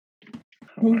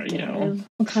or, Good.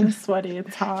 I'm kind of sweaty.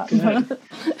 It's hot. Good.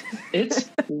 It's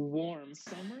warm.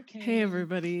 Summer came. Hey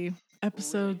everybody,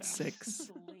 episode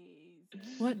 6.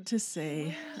 What to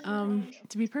say?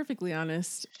 To be perfectly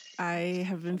honest, I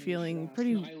have been feeling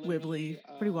pretty wibbly,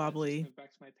 pretty wobbly,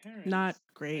 not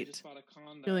great,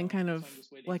 feeling kind of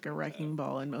like a wrecking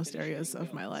ball in most areas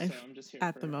of my life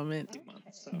at the moment.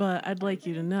 But I'd like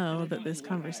you to know that this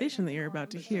conversation that you're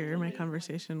about to hear, my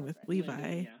conversation with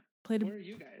Levi, played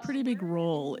a pretty big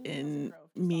role in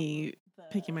me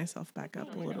picking myself back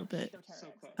up a little bit.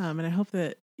 And I hope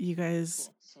that you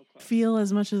guys feel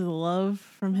as much of the love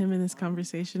from him in this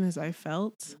conversation as I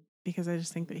felt, because I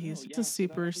just think that he's just a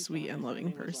super sweet and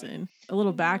loving person. A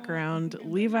little background,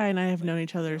 Levi and I have known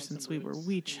each other since we were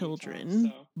wee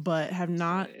children, but have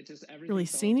not really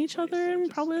seen each other in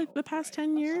probably like the past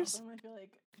 10 years.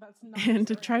 And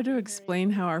to try to explain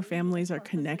how our families are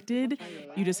connected,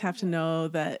 you just have to know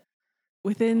that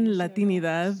within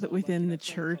Latinidad, within the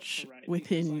church,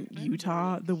 within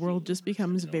Utah, the world just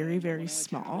becomes very, very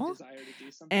small.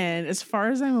 And as far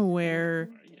as I'm aware,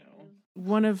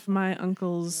 one of my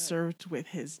uncles served with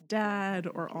his dad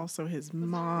or also his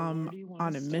mom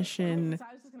on a mission.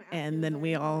 And then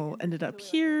we all ended up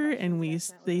here, and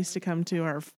they used to come to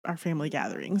our family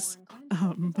gatherings.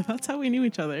 But that's how we knew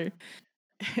each other.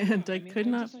 And I could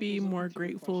not be more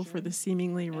grateful for the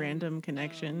seemingly random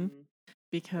connection,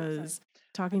 because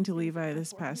talking to Levi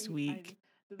this past week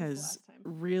has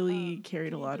really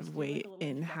carried a lot of weight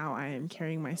in how I am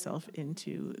carrying myself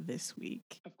into this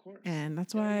week. And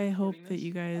that's why I hope that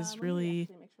you guys really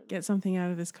get something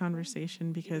out of this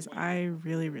conversation, because I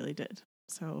really, really did.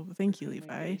 So thank you,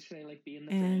 Levi.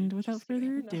 And without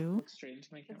further ado,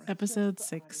 episode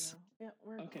 6,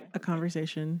 a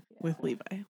conversation with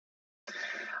Levi.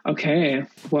 Okay,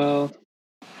 well,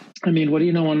 I mean, what do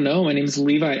you want to know? My name's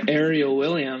Levi Ariel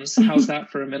Williams. How's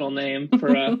that for a middle name for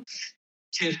a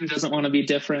kid who doesn't want to be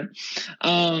different?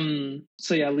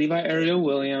 So yeah, Levi Ariel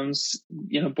Williams,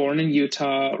 born in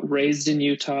Utah, raised in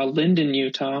Utah, Linden,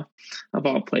 Utah, of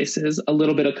all places, a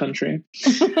little bit of country.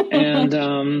 And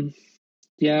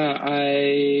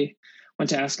I went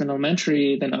to Aspen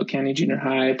Elementary, then Oak County Junior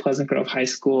High, Pleasant Grove High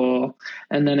School,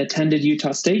 and then attended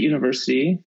Utah State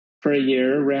University for a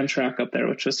year, ran track up there,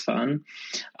 which was fun.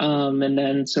 And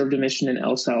then served a mission in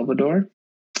El Salvador.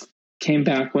 Came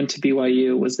back, went to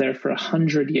BYU, was there for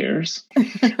 100 years.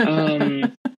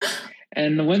 And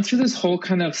went through this whole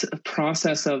kind of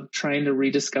process of trying to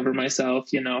rediscover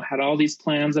myself, had all these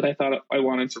plans that I thought I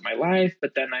wanted for my life,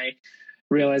 but then I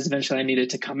realized eventually I needed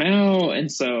to come out.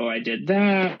 And so I did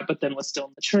that, but then was still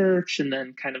in the church, and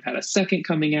then kind of had a second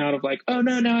coming out of like, oh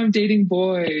no, now I'm dating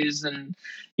boys. And,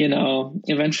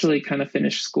 eventually kind of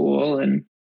finished school and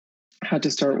had to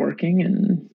start working.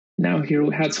 And now here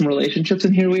we had some relationships,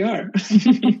 and here we are.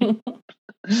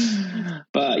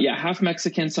 But yeah, half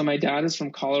Mexican. So my dad is from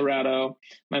Colorado.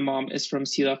 My mom is from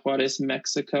Ciudad Juarez,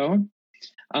 Mexico.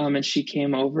 And she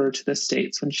came over to the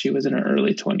States when she was in her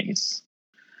early 20s.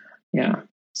 Yeah.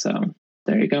 So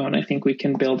there you go. And I think we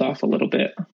can build off a little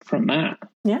bit from that.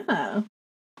 Yeah.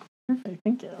 Perfect.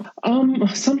 Thank you.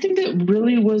 Something that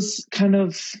really was kind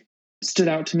of stood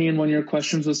out to me in one of your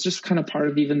questions was just kind of part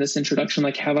of even this introduction,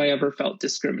 like, have I ever felt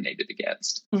discriminated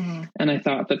against? Mm-hmm. And I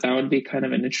thought that would be kind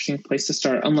of an interesting place to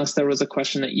start, unless there was a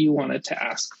question that you wanted to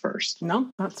ask first. No,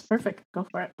 that's perfect. Go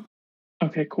for it.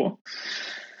 Okay, cool.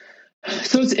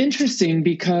 So it's interesting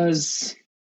because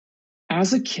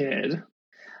as a kid,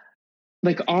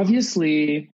 like,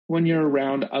 obviously when you're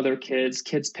around other kids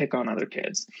pick on other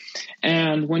kids.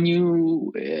 And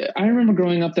I remember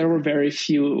growing up, there were very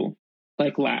few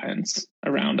like Latins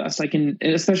around us, like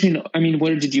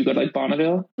where did you go? Like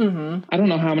Bonneville? Mm-hmm. I don't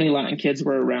know how many Latin kids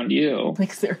were around you.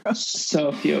 Like 0.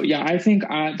 So few. Yeah. I think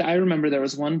I remember there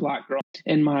was one Black girl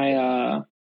in my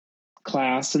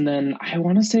class. And then I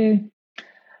want to say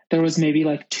there was maybe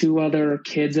like 2 other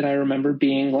kids that I remember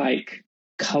being like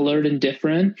colored and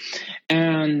different.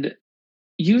 And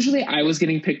usually I was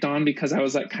getting picked on because I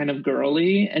was like kind of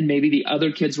girly, and maybe the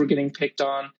other kids were getting picked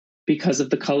on because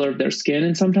of the color of their skin.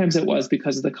 And sometimes it was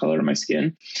because of the color of my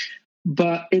skin.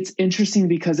 But it's interesting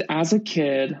because as a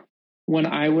kid, when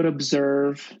I would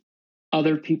observe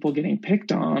other people getting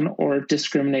picked on or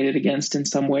discriminated against in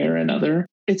some way or another,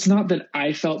 it's not that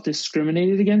I felt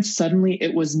discriminated against. Suddenly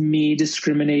it was me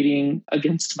discriminating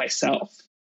against myself.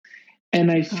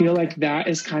 And I feel like that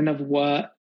is kind of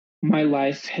what my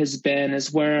life has been,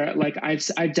 is where like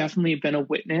I've definitely been a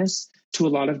witness to a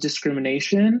lot of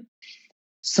discrimination.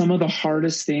 Some of the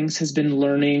hardest things has been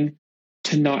learning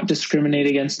to not discriminate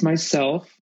against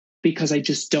myself because I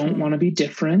just don't want to be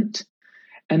different,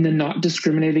 and then not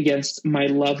discriminate against my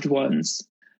loved ones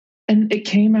And it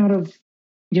came out of,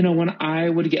 when I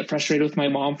would get frustrated with my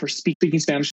mom for speaking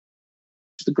Spanish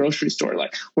at the grocery store,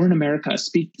 like, we're in America,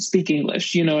 speak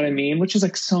English, you know what I mean? Which is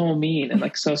like so mean and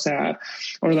like so sad.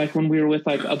 Or like when we were with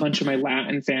like a bunch of my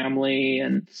Latin family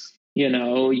and,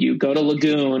 you go to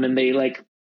Lagoon and they like,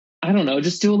 I don't know,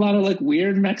 just do a lot of like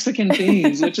weird Mexican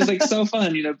things, which is like so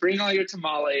fun, bring all your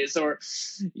tamales, or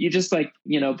you just like,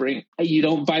 you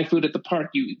don't buy food at the park.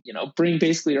 You bring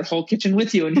basically your whole kitchen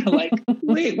with you. And you're like,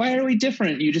 wait, why are we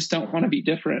different? You just don't want to be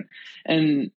different.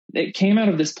 And it came out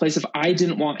of this place of, I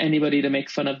didn't want anybody to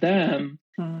make fun of them.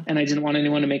 And I didn't want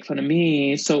anyone to make fun of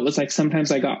me. So it was like,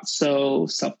 sometimes I got so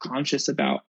self-conscious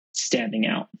about standing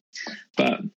out.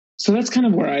 But so that's kind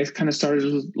of where I kind of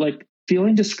started, was like,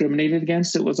 feeling discriminated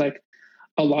against. It was like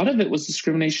a lot of it was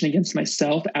discrimination against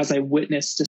myself as I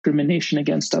witnessed discrimination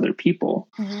against other people.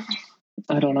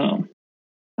 I don't know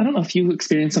if you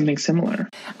experienced something similar.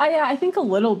 Yeah, I think a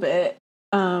little bit.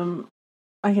 I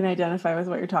can identify with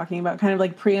what you're talking about, kind of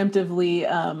like preemptively.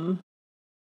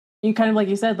 You kind of, like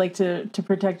you said, like to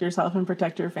protect yourself and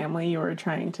protect your family, you were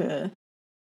trying to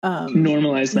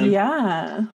normalize them.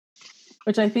 Yeah,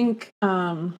 which I think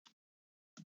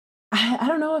I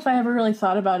don't know if I ever really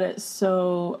thought about it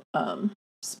so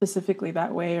specifically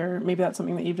that way, or maybe that's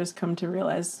something that you've just come to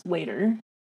realize later.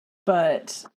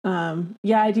 But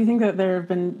yeah, I do think that there have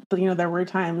been, there were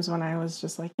times when I was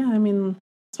just like, yeah, I mean,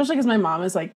 especially because my mom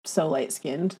is like so light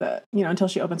skinned that, until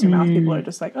she opens her mouth, people are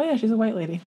just like, oh yeah, she's a white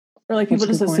lady. Or like people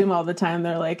just assume all the time,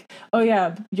 they're like, oh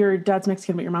yeah, your dad's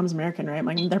Mexican, but your mom's American, right? I'm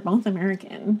like, they're both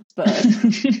American, but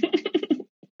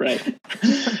right.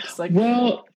 like,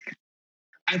 well,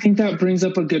 I think that brings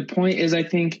up a good point, is I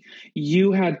think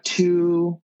you had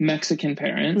two Mexican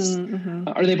parents.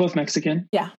 Are they both Mexican?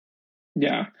 Yeah.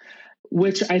 Yeah.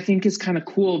 Which I think is kind of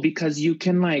cool, because you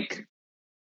can like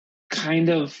kind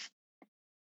of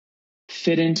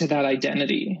fit into that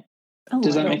identity.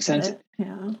 Does that make sense?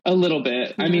 Yeah. A little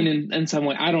bit. Yeah. I mean, in some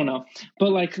way, I don't know. But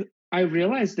like, I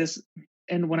realized this,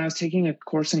 and when I was taking a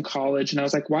course in college, and I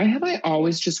was like, why have I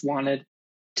always just wanted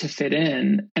to fit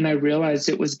in? And I realized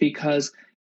it was because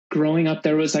growing up,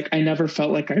 there was like, I never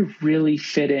felt like I really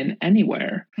fit in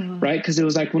anywhere, right? Because it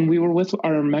was like, when we were with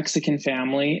our Mexican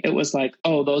family, it was like,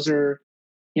 oh, those are,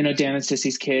 Dan and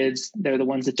Sissy's kids. They're the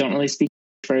ones that don't really speak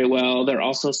very well. They're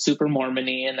also super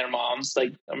Mormon-y, and their moms,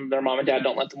 like their mom and dad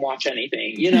don't let them watch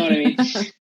anything. You know what I mean?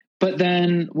 But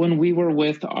then when we were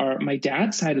with my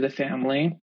dad's side of the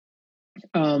family,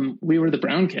 we were the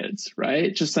brown kids,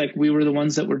 right? Just like we were the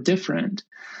ones that were different.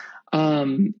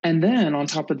 And then on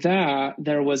top of that,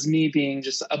 there was me being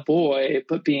just a boy,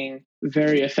 but being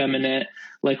very effeminate,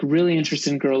 like really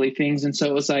interested in girly things. And so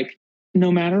it was like, no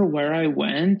matter where I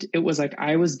went, it was like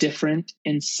I was different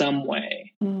in some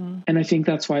way. And I think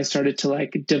that's why I started to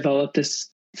like develop this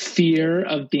fear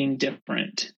of being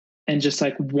different, and just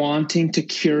like wanting to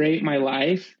curate my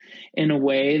life in a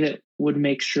way that would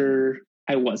make sure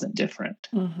I wasn't different,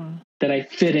 that I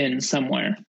fit in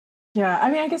somewhere. Yeah,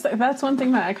 I mean, I guess that's one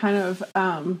thing that I kind of,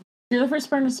 you're the first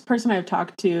person I've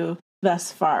talked to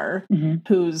thus far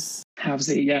who's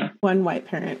one white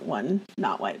parent, one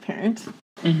not white parent.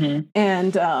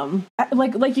 And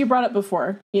like you brought up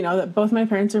before, that both my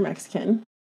parents are Mexican,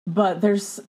 but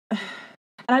there's, and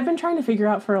I've been trying to figure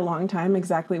out for a long time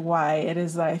exactly why it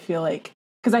is that I feel like,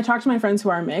 because I talk to my friends who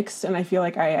are mixed, and I feel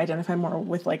like I identify more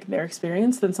with like their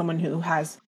experience than someone who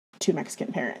has two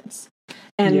Mexican parents.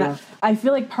 And I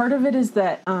feel like part of it is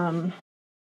that from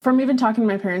even talking to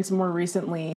my parents more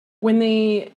recently, when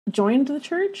they joined the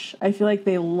church, I feel like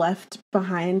they left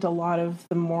behind a lot of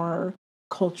the more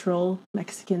cultural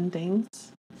Mexican things,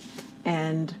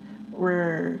 and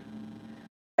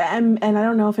and I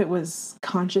don't know if it was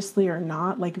consciously or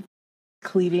not, like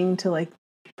cleaving to like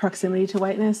proximity to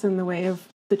whiteness in the way of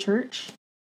the church.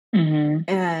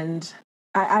 And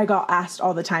I got asked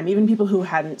all the time, even people who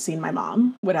hadn't seen my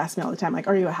mom would ask me all the time, like,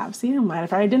 are you a have-seen? I'm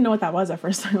like, I didn't know what that was at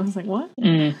first. I was like, what?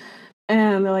 And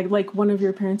they're like, one of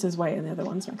your parents is white and the other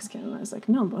one's Mexican. And I was like,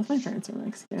 no, both my parents are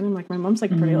Mexican. I'm like, my mom's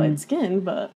like pretty light skinned,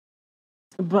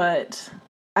 but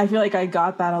I feel like I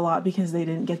got that a lot because they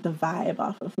didn't get the vibe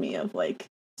off of me of like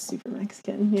super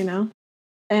Mexican,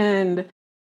 and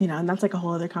and that's like a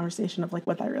whole other conversation of like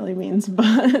what that really means.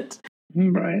 But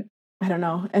right. I don't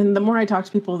know. And the more I talk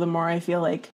to people, the more I feel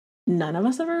like none of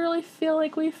us ever really feel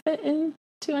like we fit into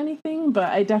anything.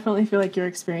 But I definitely feel like your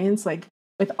experience, like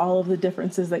with all of the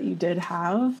differences that you did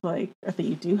have, like, or that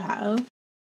you do have,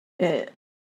 it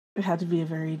had to be a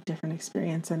very different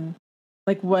experience. And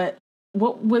like, what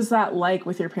was that like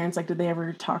with your parents? Like, did they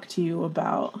ever talk to you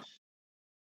about,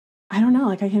 I don't know,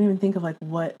 like, I can't even think of like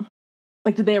what,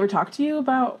 like, did they ever talk to you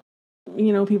about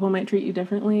people might treat you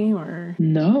differently? Or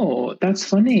no, that's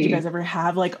funny. Did you guys ever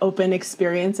have like open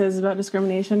experiences about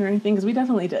discrimination or anything? Because we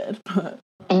definitely did. But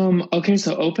okay,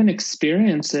 so open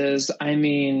experiences, I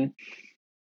mean,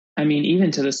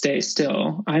 even to this day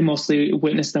still, I mostly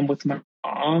witnessed them with my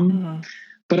mom. Mm-hmm.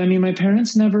 But I mean, my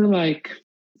parents never like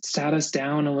sat us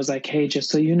down and was like, hey, just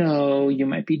so you know, you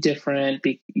might be different,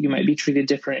 you might be treated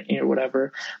different or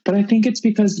whatever. But I think it's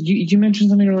because you mentioned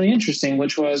something really interesting,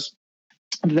 which was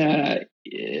that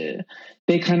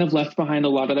they kind of left behind a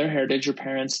lot of their heritage, your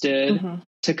parents did, mm-hmm.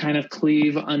 to kind of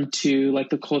cleave unto like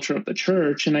the culture of the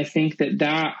church. And I think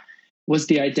that was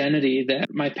the identity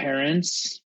that my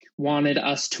parents wanted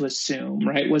us to assume,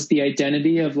 right? Was the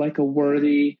identity of like a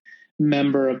worthy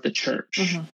member of the church.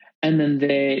 Mm-hmm. And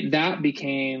then that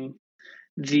became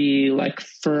the like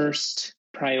first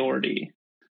priority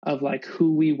of like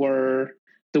who we were,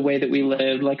 the way that we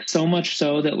lived, like so much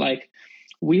so that like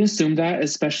we assumed that,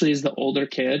 especially as the older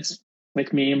kids,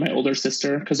 like me and my older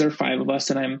sister, because there are 5 of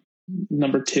us and I'm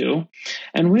number 2,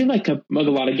 and we had like a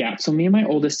lot of gaps. So me and my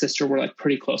oldest sister were like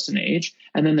pretty close in age,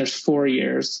 and then there's 4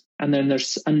 years, and then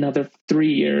there's another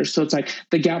 3 years. So it's like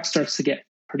the gap starts to get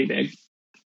pretty big.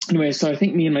 Anyway, so I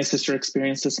think me and my sister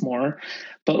experienced this more,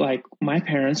 but like my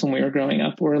parents, when we were growing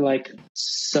up, were like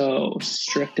so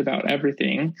strict about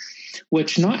everything,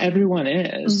 which not everyone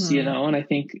is, mm-hmm. And I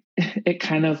think I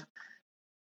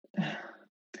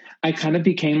kind of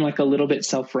became like a little bit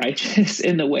self-righteous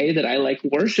in the way that I like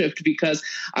worshiped because,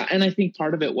 and I think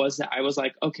part of it was that I was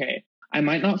like, okay, I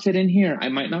might not fit in here. I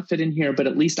might not fit in here, but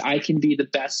at least I can be the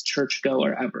best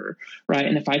churchgoer ever. Right.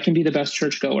 And if I can be the best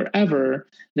churchgoer ever,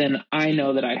 then I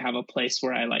know that I have a place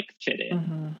where I like fit in.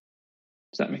 Mm-hmm.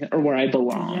 Does that make sense? Or where I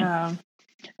belong. Yeah.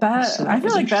 I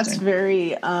feel like that's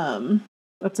very,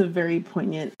 that's a very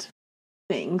poignant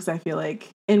thing. 'Cause I feel like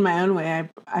in my own way,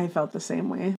 I felt the same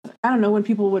way. I don't know, when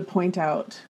people would point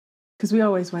out, because we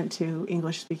always went to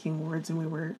English speaking wards and we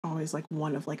were always like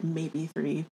one of like maybe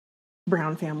 3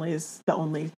 brown families, the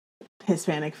only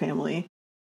Hispanic family.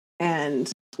 And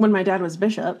when my dad was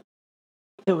bishop,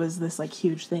 it was this like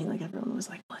huge thing. Like everyone was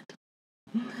like, what?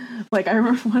 Like I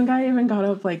remember one guy even got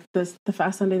up like the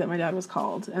fast Sunday that my dad was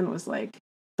called and was like,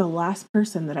 the last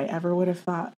person that I ever would have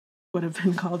thought would have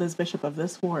been called as bishop of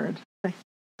this ward, like,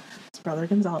 it's Brother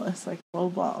Gonzalez, like blah,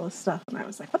 blah, all this stuff. And I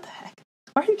was like, what the heck?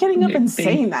 Why are you getting up and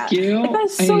saying that? Like,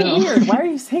 that's so weird. Why are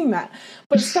you saying that?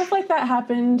 But stuff like that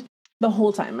happened the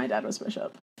whole time my dad was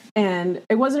bishop. And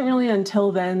it wasn't really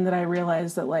until then that I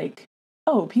realized that like,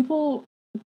 oh, people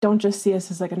don't just see us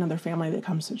as like another family that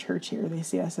comes to church here. They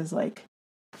see us as like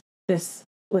this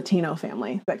Latino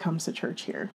family that comes to church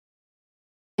here.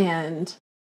 And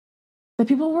the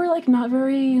people were like not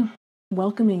very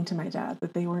welcoming to my dad,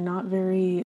 that they were not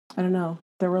very, I don't know,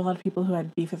 there were a lot of people who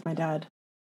had beef with my dad.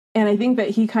 And I think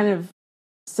that he kind of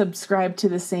subscribed to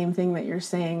the same thing that you're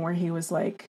saying, where he was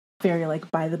like, very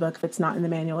like by the book. If it's not in the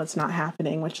manual, it's not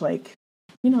happening, which like,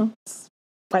 it's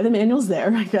by the manual's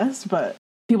there, I guess, but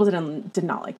people did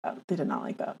not like that. They did not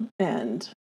like that. And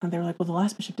they were like, well, the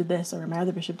last bishop did this, or my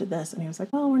other bishop did this. And he was like,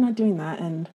 well, we're not doing that.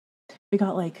 And we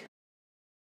got like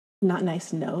not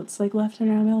nice notes like left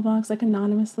in our mailbox, like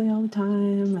anonymously all the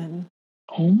time. And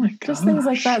oh my god, just things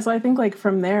like that. So I think like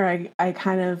from there, I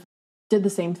kind of did the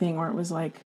same thing where it was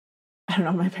like, I don't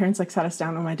know, my parents like sat us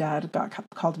down when my dad got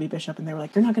called to be bishop, and they were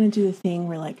like, you're not going to do the thing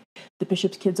where like the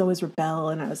bishop's kids always rebel.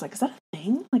 And I was like, is that a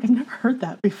thing? Like, I've never heard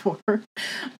that before.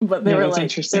 But they were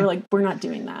like, we're not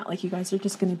doing that. Like, you guys are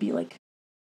just going to be like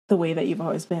the way that you've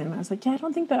always been. And I was like, yeah, I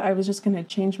don't think that I was just going to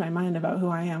change my mind about who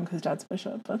I am because dad's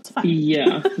bishop. That's fine.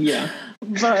 Yeah.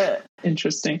 But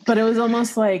interesting. But it was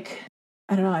almost like,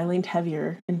 I don't know, I leaned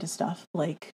heavier into stuff.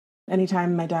 Like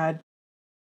anytime my dad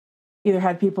either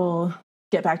had people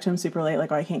get back to him super late,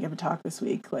 like, oh, I can't give a talk this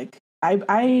week. Like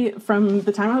I from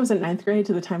the time I was in 9th grade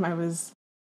to the time I was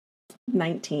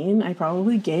 19, I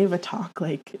probably gave a talk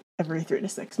like every 3 to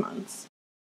 6 months.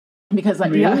 Because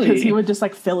like, really? Because he would just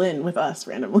like fill in with us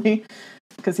randomly.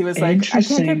 Because he was like, I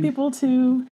can't get people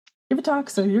to give a talk,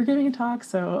 so you're giving a talk.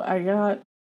 So I got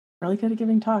really good at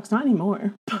giving talks. Not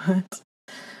anymore, but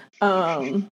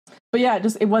yeah,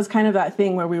 just it was kind of that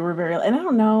thing where we were very, and I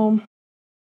don't know,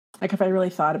 like if I really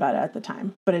thought about it at the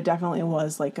time, but it definitely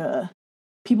was like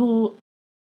people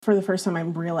for the first time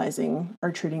I'm realizing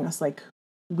are treating us like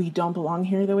we don't belong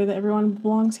here the way that everyone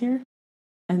belongs here.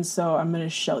 And so I'm going to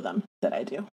show them that I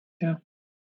do. Yeah.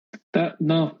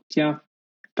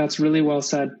 That's really well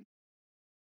said.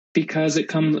 Because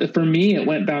for me, it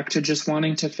went back to just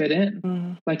wanting to fit in.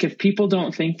 Mm-hmm. Like if people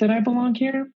don't think that I belong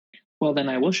here, well, then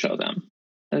I will show them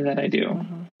that I do.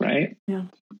 Mm-hmm. Right. Yeah.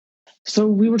 So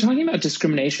we were talking about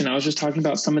discrimination. I was just talking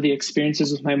about some of the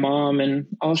experiences with my mom, and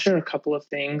I'll share a couple of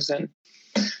things. And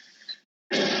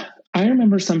I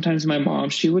remember sometimes my mom,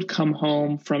 she would come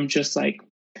home from just like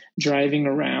driving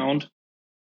around,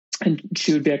 and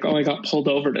she would be like, oh, I got pulled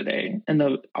over today. And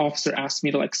the officer asked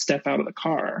me to like step out of the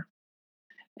car.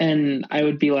 And I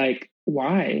would be like,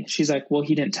 why? She's like, well,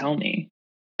 he didn't tell me.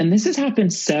 And this has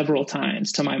happened several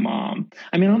times to my mom.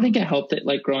 I mean, I don't think it helped that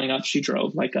like growing up, she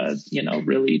drove like a,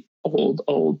 really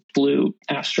old blue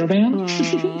Astro van.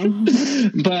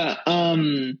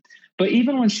 But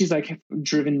even when she's like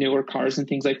driven newer cars and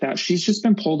things like that, she's just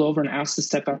been pulled over and asked to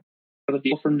step out of the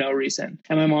vehicle for no reason.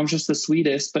 And my mom's just the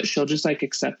sweetest, but she'll just like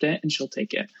accept it and she'll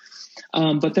take it.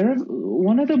 But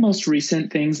one of the most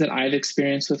recent things that I've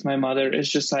experienced with my mother is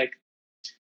just like,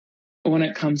 when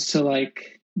it comes to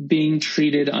like being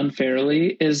treated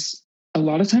unfairly, is a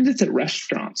lot of times it's at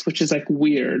restaurants, which is like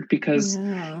weird because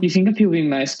you think of people being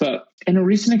nice, but in a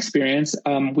recent experience,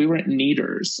 we were at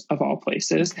Kneaders of all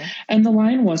places, and the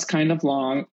line was kind of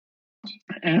long.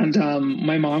 And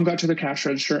my mom got to the cash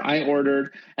register, I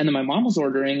ordered, and then my mom was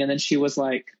ordering, and then she was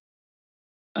like,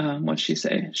 what'd she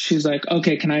say? She's like,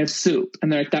 okay, can I have soup?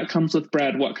 And they're like, that comes with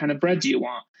bread. What kind of bread do you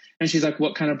want? And she's like,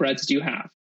 what kind of breads do you have?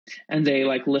 And they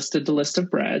like listed the list of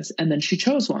breads, and then she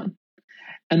chose one.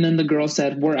 And then the girl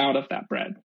said, we're out of that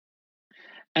bread.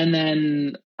 And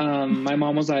then my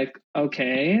mom was like,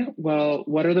 okay, well,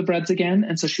 what are the breads again?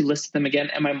 And so she listed them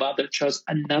again, and my mother chose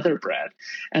another bread.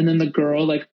 And then the girl,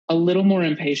 like a little more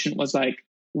impatient, was like,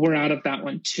 we're out of that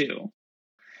one too.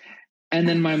 And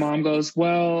then my mom goes,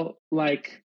 well,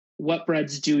 like, what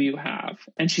breads do you have?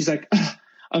 And she's like,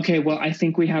 okay, well, I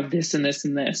think we have this and this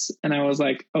and this. And I was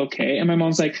like, okay. And my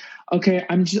mom's like, okay,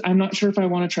 I'm not sure if I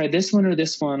want to try this one or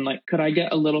this one. Like, could I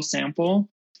get a little sample?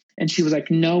 And she was like,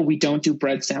 no, we don't do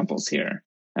bread samples here.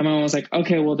 And my mom was like,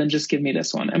 okay, well, then just give me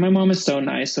this one. And my mom is so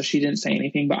nice, so she didn't say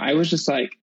anything. But I was just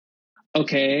like,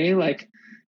 okay, like,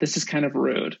 this is kind of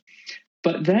rude.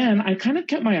 But then I kind of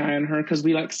kept my eye on her because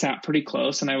we like sat pretty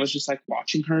close, and I was just like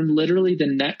watching her. And literally the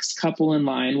next couple in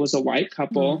line was a white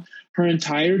couple. Her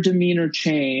entire demeanor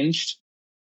changed.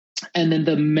 And then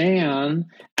the man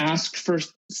asked for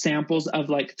samples of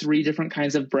like 3 different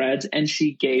kinds of breads, and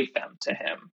she gave them to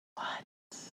him. What?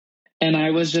 And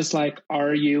I was just like,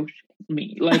 are you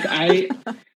me? Like, I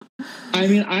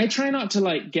mean, I try not to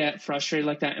like get frustrated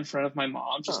like that in front of my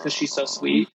mom just because she's so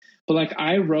sweet. But like,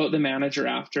 I wrote the manager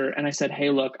after, and I said, hey,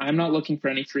 look, I'm not looking for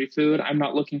any free food. I'm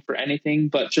not looking for anything.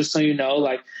 But just so you know,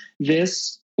 like,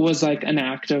 this was like an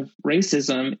act of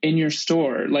racism in your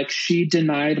store. Like, she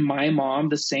denied my mom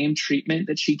the same treatment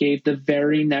that she gave the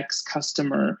very next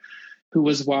customer who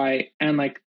was white. And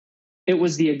like, it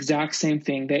was the exact same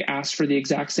thing. They asked for the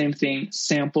exact same thing,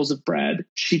 samples of bread.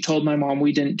 She told my mom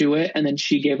we didn't do it, and then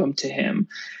she gave them to him.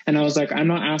 And I was like, I'm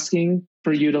not asking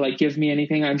for you to like give me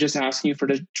anything. I'm just asking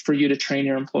for you to train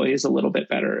your employees a little bit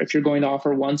better. If you're going to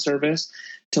offer one service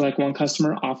to like one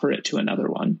customer, offer it to another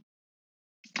one.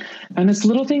 And it's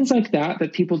little things like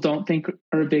that people don't think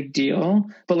are a big deal,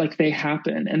 but like they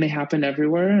happen, and they happen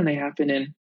everywhere, and they happen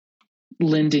in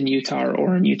Linden, Utah, or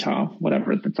Orem, Utah,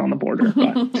 whatever, that's on the border.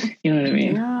 But you know what I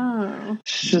mean? Yeah.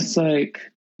 It's just like,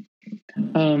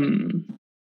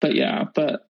 but yeah,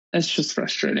 but it's just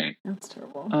frustrating. That's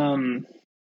terrible.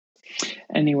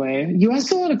 Anyway, you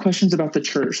asked a lot of questions about the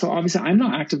church. So obviously I'm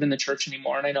not active in the church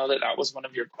anymore. And I know that was one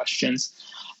of your questions.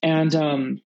 And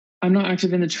I'm not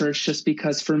active in the church just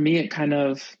because for me, it kind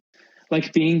of,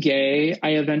 like being gay,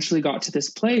 I eventually got to this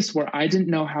place where I didn't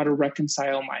know how to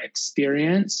reconcile my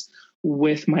experience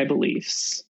with my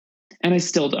beliefs. And I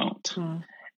still don't.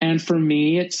 And for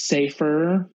me, it's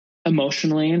safer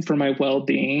emotionally and for my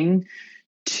well-being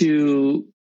to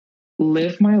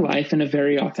live my life in a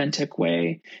very authentic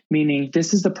way, meaning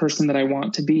this is the person that I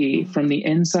want to be from the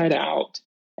inside out,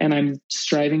 and I'm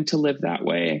striving to live that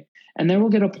way. And then we'll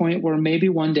get a point where maybe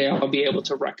one day I'll be able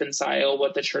to reconcile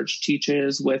what the church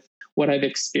teaches with what I've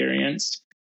experienced,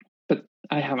 but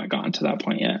I haven't gotten to that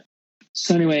point yet.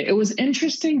 So anyway, it was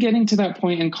interesting getting to that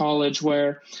point in college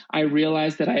where I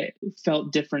realized that I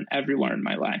felt different everywhere in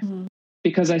my life,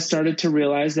 because I started to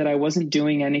realize that I wasn't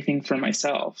doing anything for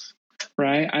myself.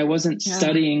 Right? I wasn't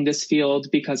studying this field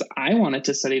because I wanted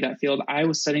to study that field. I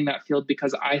was studying that field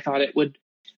because I thought it would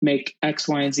make X,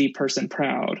 Y, and Z person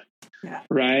proud. Yeah.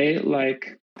 Right?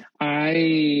 Like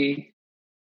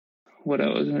what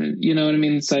else? You know what I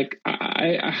mean? It's like,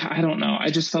 I don't know. I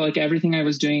just felt like everything I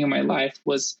was doing in my life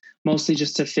was mostly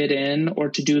just to fit in or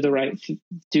to do the right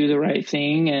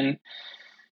thing.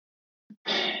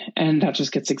 And that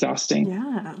just gets exhausting.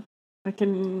 Yeah. I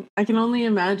can only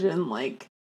imagine like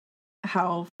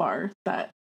how far that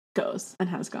goes and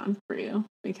has gone for you,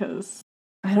 because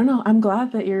I don't know, I'm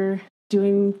glad that you're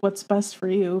doing what's best for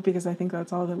you, because I think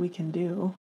that's all that we can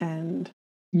do. And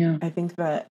yeah, I think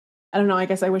that, I don't know, I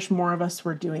guess I wish more of us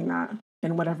were doing that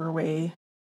in whatever way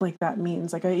like that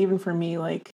means. Like even for me,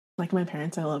 like my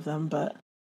parents, I love them, but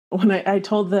when I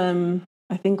told them,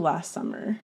 I think last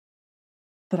summer,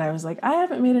 that I was like, I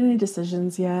haven't made any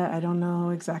decisions yet. I don't know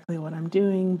exactly what I'm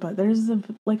doing, but there's a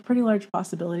like pretty large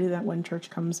possibility that when church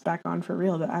comes back on for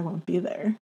real, that I won't be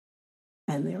there.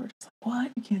 And they were just like,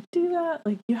 what? You can't do that.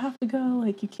 Like, you have to go.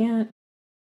 Like, you can't.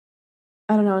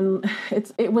 I don't know.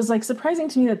 And it was like surprising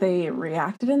to me that they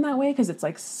reacted in that way, because it's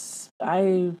like,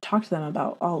 I talked to them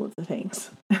about all of the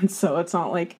things. And so it's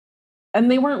not like, and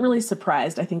they weren't really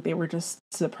surprised. I think they were just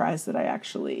surprised that I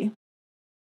actually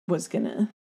was gonna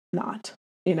not,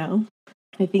 you know?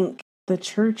 I think the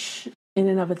church in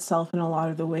and of itself, in a lot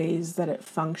of the ways that it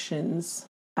functions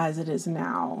as it is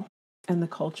now, and the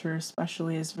culture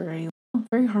especially, is very,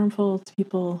 very harmful to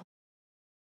people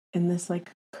in this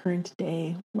like current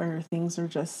day where things are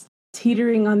just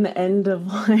teetering on the end of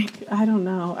like, I don't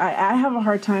know. I have a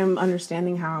hard time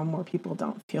understanding how more people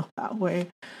don't feel that way.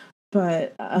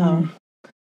 But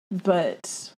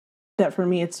but that for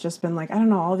me, it's just been like, I don't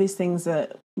know, all these things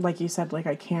that, like you said, like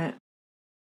I can't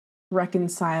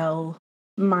reconcile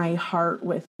my heart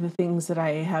with the things that I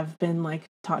have been like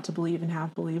taught to believe and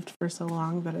have believed for so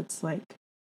long, that it's like,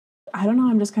 I don't know,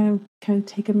 I'm just kind of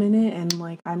take a minute, and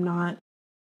like, I'm not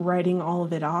writing all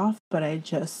of it off, but I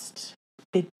just,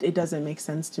 it doesn't make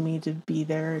sense to me to be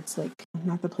there. It's like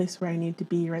not the place where I need to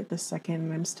be right this second,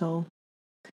 and I'm still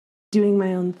doing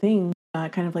my own thing.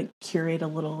 Kind of like curate a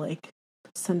little like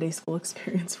Sunday school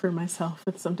experience for myself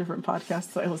with some different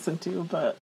podcasts I listen to,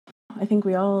 but I think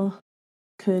we all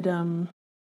could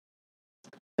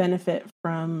benefit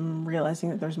from realizing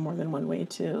that there's more than one way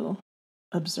to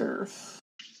observe.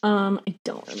 I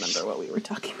don't remember what we were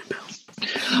talking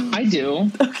about. I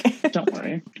do. Okay. Don't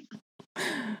worry.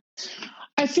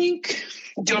 I think,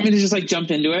 do you want me to just like jump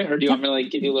into it, or do you want me to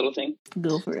like give you a little thing?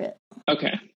 Go for it.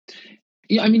 Okay.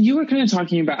 Yeah, I mean, you were kind of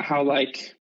talking about how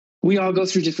like we all go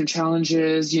through different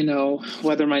challenges, you know,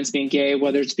 whether mine's being gay,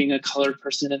 whether it's being a colored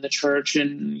person in the church,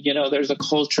 and, you know, there's a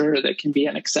culture that can be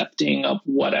unaccepting of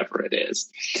whatever it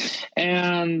is.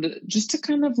 And just to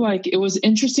kind of like, it was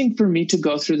interesting for me to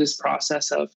go through this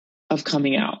process of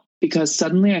coming out, because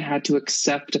suddenly I had to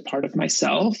accept a part of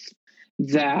myself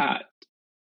that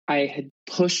I had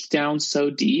pushed down so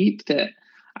deep, that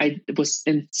I was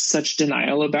in such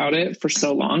denial about it for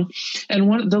so long. And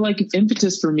one of the like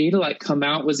impetus for me to like come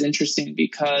out was interesting,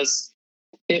 because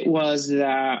it was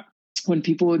that when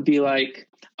people would be like,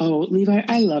 oh, Levi,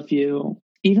 I love you.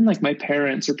 Even like my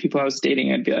parents or people I was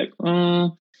dating, I'd be like,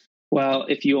 well,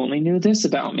 if you only knew this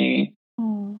about me.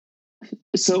 Aww.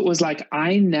 So it was like,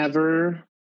 I remember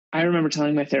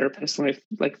telling my therapist when I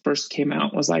like first came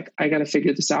out, was like, I got to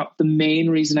figure this out. The main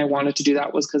reason I wanted to do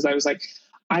that was because I was like,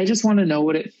 I just want to know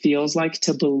what it feels like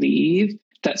to believe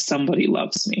that somebody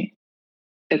loves me.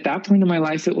 At that point in my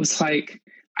life, it was like,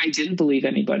 I didn't believe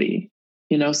anybody.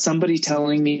 You know, somebody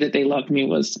telling me that they loved me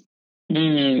was,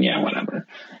 yeah, whatever.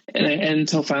 And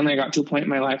until finally I got to a point in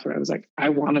my life where I was like, I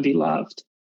want to be loved.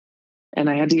 And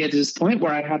I had to get to this point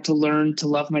where I had to learn to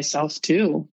love myself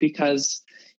too, because,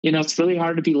 you know, it's really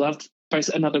hard to be loved by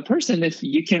another person if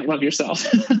you can't love yourself.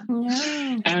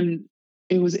 Yeah. And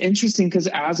it was interesting because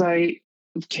as I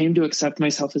came to accept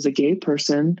myself as a gay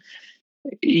person,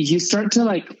 you start to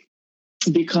like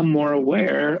become more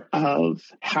aware of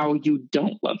how you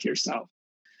don't love yourself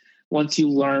once you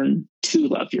learn to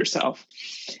love yourself.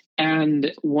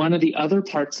 And one of the other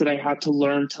parts that I had to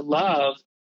learn to love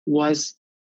was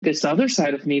this other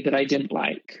side of me that I didn't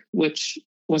like, which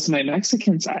was my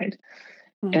Mexican side.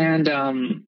 Mm-hmm.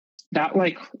 And that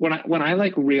like when I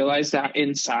like realized that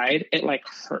inside, it like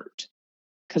hurt.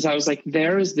 Because I was like,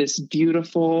 there is this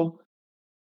beautiful,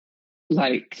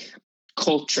 like,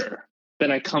 culture that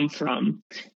I come from.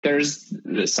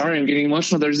 Sorry, I'm getting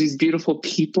emotional. There's these beautiful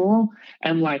people.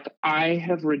 And, like, I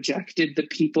have rejected the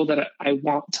people that I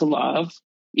want to love,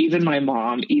 even my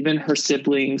mom, even her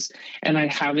siblings. And I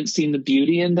haven't seen the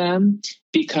beauty in them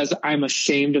because I'm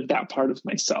ashamed of that part of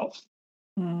myself.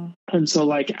 Mm. And so,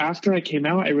 like, after I came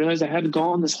out, I realized I had to go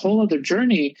on this whole other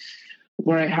journey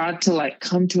where I had to, like,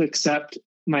 come to accept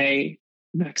my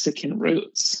Mexican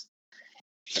roots.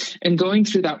 And going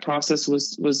through that process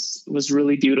was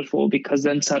really beautiful, because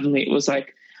then suddenly it was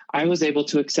like I was able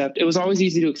to accept. It was always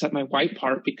easy to accept my white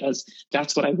part because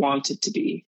that's what I wanted to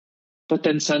be. But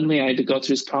then suddenly I had to go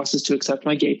through this process to accept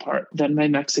my gay part, then my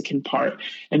Mexican part,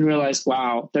 and realize,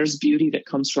 wow, there's beauty that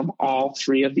comes from all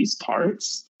three of these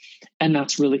parts. And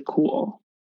that's really cool.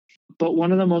 but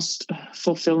one of the most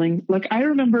fulfilling, like I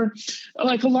remember,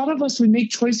 like a lot of us, we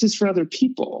make choices for other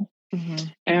people.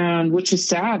 And which is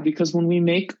sad, because when we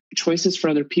make choices for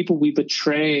other people, we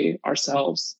betray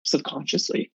ourselves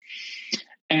subconsciously.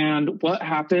 And what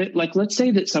happened, like, let's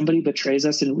say that somebody betrays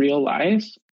us in real life,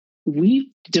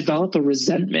 we develop a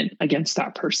resentment against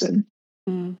that person,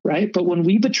 right? But when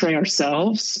we betray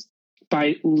ourselves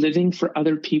by living for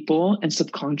other people and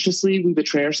subconsciously we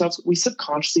betray ourselves, we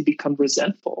subconsciously become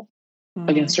resentful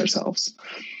against ourselves,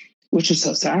 which is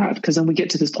so sad, because then we get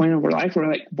to this point in our life where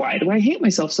we're like, why do I hate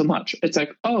myself so much? It's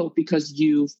like, oh, because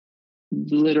you've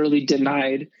literally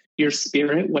denied your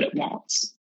spirit what it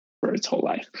wants for its whole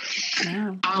life.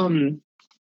 Yeah.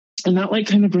 And that like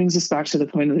kind of brings us back to the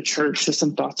point of the church, to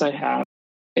some thoughts I have.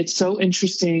 It's so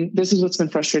interesting. This is what's been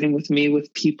frustrating with me,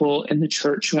 with people in the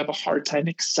church who have a hard time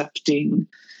accepting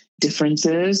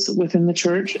differences within the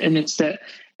church. And it's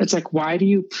like, why do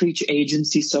you preach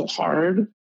agency so hard,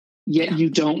 yet you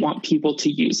don't want people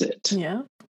to use it? Yeah.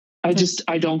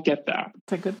 I don't get that.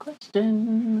 It's a good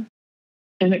question.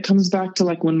 And it comes back to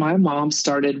like when my mom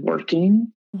started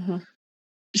working,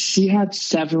 she had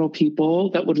several people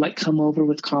that would like come over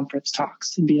with conference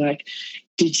talks and be like,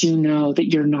 did you know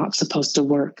that you're not supposed to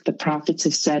work? The prophets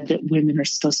have said that women are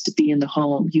supposed to be in the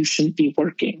home. You shouldn't be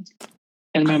working.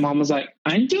 And my mom was like,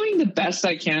 I'm doing the best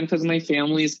I can because my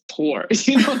family is poor.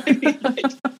 You know what I mean? Like,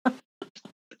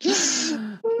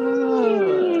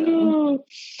 oh, no.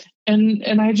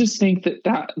 And I just think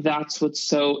that's what's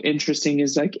so interesting,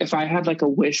 is like, if I had like a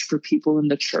wish for people in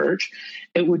the church,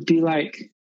 it would be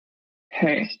like,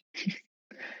 hey,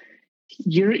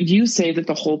 you say that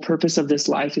the whole purpose of this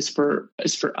life is for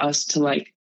us to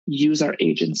like use our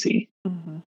agency,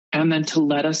 and then to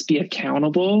let us be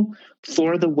accountable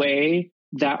for the way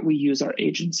that we use our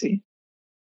agency.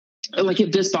 Like,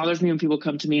 if this bothers me when people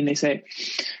come to me and they say,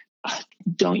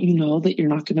 don't you know that you're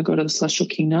not going to go to the celestial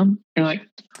kingdom? And like,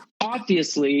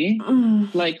 obviously,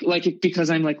 like because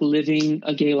I'm like living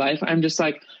a gay life, I'm just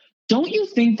like, don't you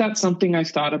think that's something I've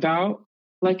thought about?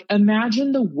 Like,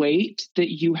 imagine the weight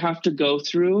that you have to go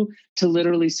through to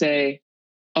literally say,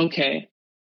 okay,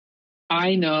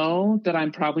 I know that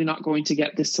I'm probably not going to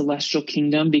get this celestial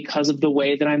kingdom because of the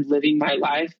way that I'm living my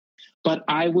life, but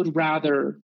I would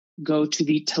rather go to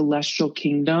the telestial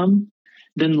kingdom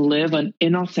than live an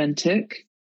inauthentic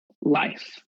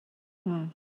life.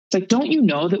 It's like, don't you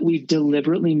know that we've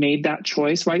deliberately made that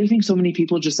choice? Why do you think so many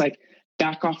people just like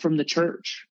back off from the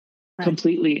church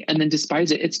completely and then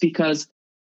despise it? It's because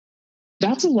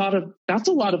that's a lot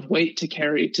of weight to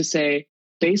carry, to say,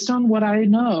 based on what I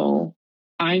know,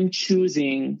 I'm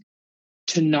choosing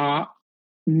to not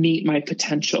meet my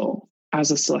potential as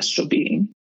a celestial being.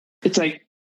 It's like,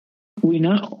 we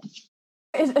know.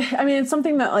 It's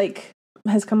something that like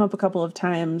has come up a couple of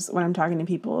times when I'm talking to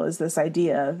people, is this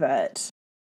idea that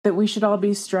we should all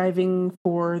be striving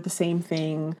for the same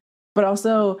thing, but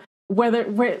also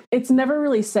where it's never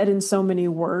really said in so many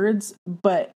words,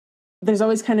 but there's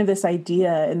always kind of this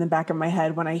idea in the back of my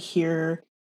head when I hear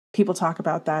people talk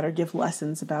about that or give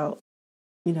lessons about,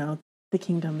 you know, the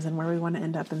kingdoms and where we want to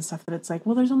end up and stuff, that it's like,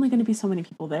 well, there's only going to be so many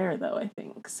people there though, I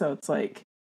think. So it's like,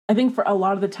 I think for a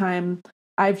lot of the time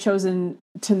I've chosen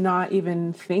to not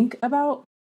even think about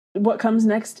what comes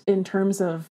next in terms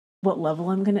of what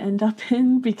level I'm going to end up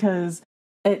in, because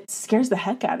it scares the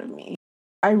heck out of me.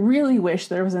 I really wish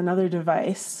there was another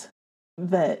device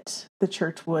that the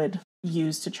church would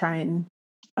use to try and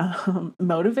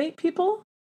motivate people,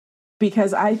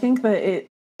 because I think that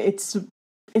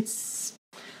it's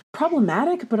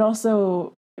problematic, but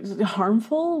also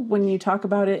harmful when you talk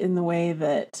about it in the way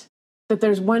that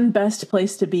there's one best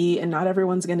place to be and not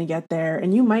everyone's going to get there,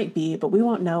 and you might be, but we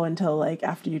won't know until like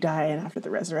after you die and after the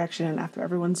resurrection and after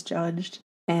everyone's judged.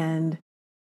 And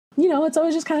you know, it's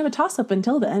always just kind of a toss-up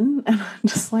until then. And I'm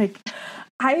just like,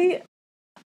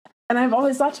 and I've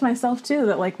always thought to myself too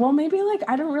that like, well, maybe like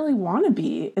I don't really want to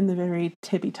be in the very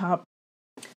tippy top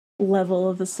level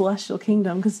of the celestial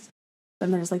kingdom, because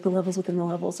then there's like the levels within the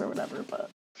levels or whatever. But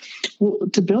well,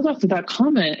 to build off of that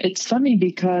comment, it's funny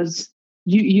because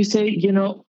you say, you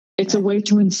know, it's a way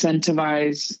to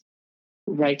incentivize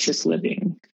righteous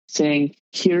living, saying,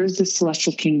 here's the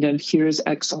celestial kingdom, here's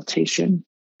exaltation.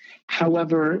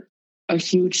 However, a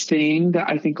huge thing that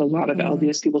I think a lot of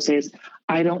LDS people say is,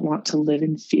 I don't want to live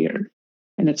in fear.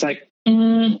 And it's like,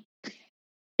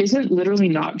 isn't literally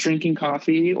not drinking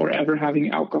coffee or ever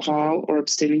having alcohol or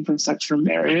abstaining from sex or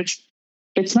marriage,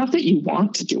 it's not that you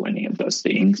want to do any of those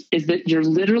things, is that you're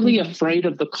literally afraid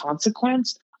of the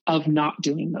consequence of not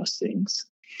doing those things.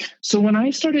 So when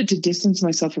I started to distance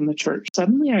myself from the church,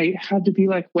 suddenly I had to be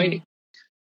like, wait,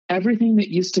 everything that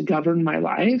used to govern my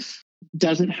life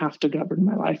doesn't have to govern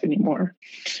my life anymore.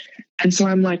 And so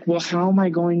I'm like, well, how am I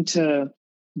going to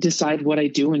decide what I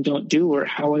do and don't do, or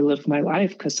how I live my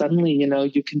life? Because suddenly,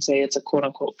 you can say it's a quote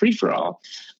unquote free for all.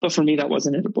 But for me, that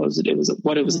wasn't it. It was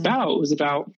what it was about. It was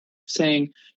about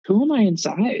saying, who am I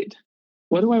inside?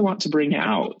 What do I want to bring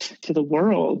out to the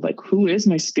world? Like, who is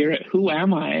my spirit? Who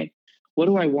am I? What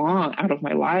do I want out of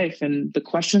my life? And the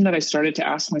question that I started to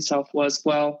ask myself was,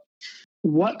 well,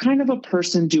 what kind of a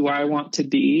person do I want to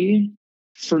be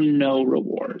for no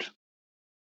reward?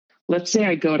 Let's say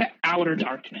I go to outer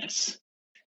darkness,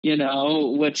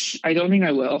 which I don't think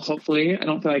I will. Hopefully, I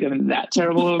don't feel like I'm that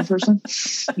terrible of a person.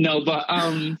 No, but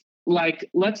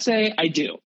let's say I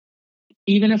do.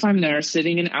 Even if I'm there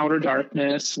sitting in outer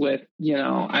darkness with,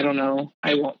 I don't know,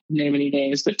 I won't name any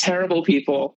names, but terrible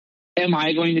people, am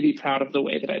I going to be proud of the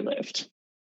way that I lived?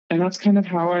 And that's kind of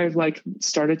how I've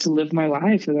started to live my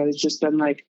life. And I've just been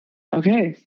like,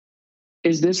 okay,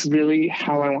 is this really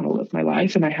how I want to live my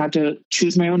life? And I had to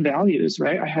choose my own values,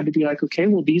 right? I had to be like, okay,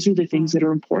 well, these are the things that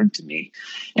are important to me.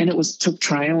 And it took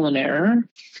trial and error.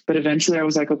 But eventually I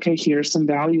was like, okay, here's some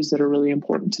values that are really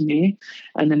important to me.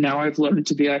 And then now I've learned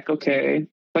to be like, okay,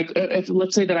 if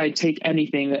let's say that I take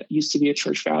anything that used to be a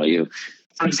church value.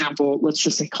 For example, let's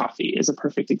just say coffee is a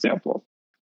perfect example.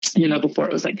 Before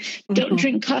it was like, don't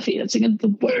drink coffee. That's against the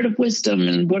word of wisdom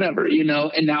and whatever,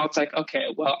 and now it's like, okay,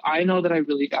 well, I know that I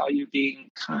really value being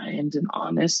kind and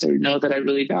honest, or know that I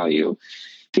really value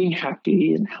being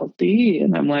happy and healthy.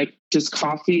 And I'm like, does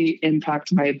coffee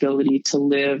impact my ability to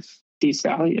live these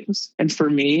values? And for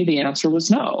me, the answer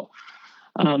was no.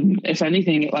 If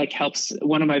anything, it helps.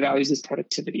 One of my values is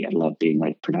productivity. I love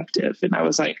being productive. And I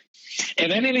was like,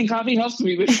 if anything, coffee helps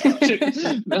me,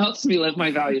 it helps me live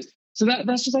my values. So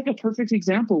that's just a perfect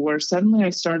example where suddenly I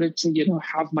started to,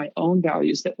 have my own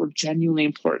values that were genuinely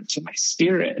important to my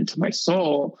spirit and to my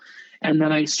soul. And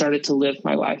then I started to live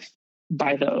my life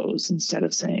by those instead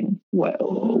of saying,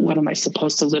 what am I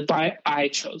supposed to live by? I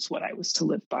chose what I was to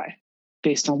live by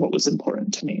based on what was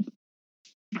important to me.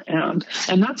 And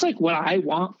that's what I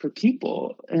want for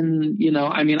people. And,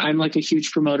 I'm a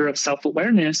huge promoter of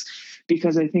self-awareness,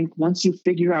 because I think once you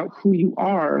figure out who you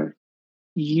are,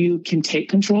 you can take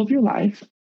control of your life.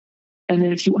 And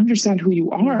then if you understand who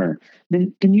you are,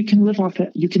 then you can live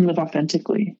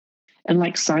authentically.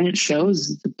 And science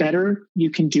shows, the better you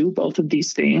can do both of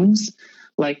these things,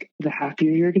 the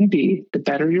happier you're going to be, the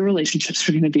better your relationships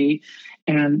are going to be.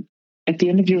 And at the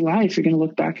end of your life, you're going to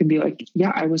look back and be like,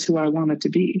 yeah, I was who I wanted to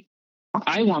be.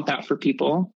 I want that for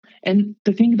people. And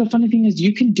the funny thing is,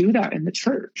 you can do that in the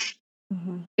church.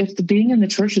 Mm-hmm. If the being in the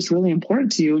church is really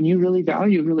important to you and you really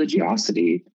value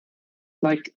religiosity,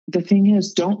 the thing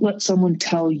is, don't let someone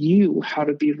tell you how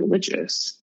to be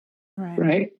religious,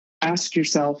 right? Ask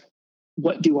yourself,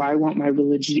 what do I want my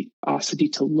religiosity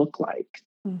to look like?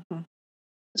 Mm-hmm.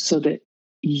 So that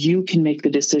you can make the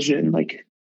decision.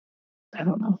 I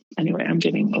don't know. Anyway, I'm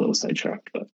getting a little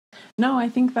sidetracked, but no, I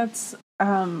think that's,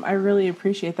 I really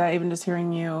appreciate that. Even just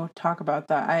hearing you talk about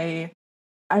that,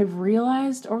 I've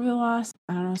realized over the last,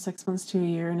 6 months to a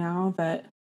year now, that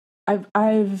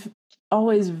I've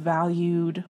always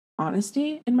valued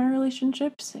honesty in my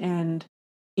relationships, and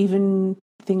even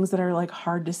things that are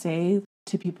hard to say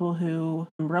to people who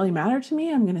really matter to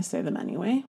me, I'm going to say them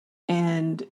anyway.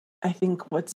 And I think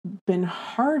what's been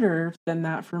harder than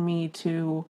that for me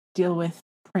to deal with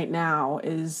right now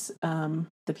is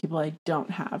the people I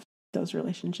don't have those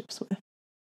relationships with.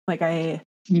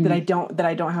 That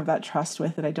I don't have that trust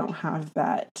with, that I don't have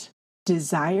that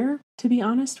desire to be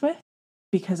honest with,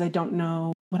 because I don't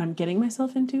know what I'm getting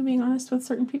myself into being honest with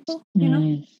certain people,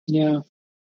 Yeah.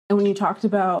 And when you talked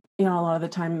about, a lot of the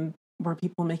time where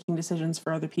people making decisions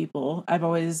for other people, I've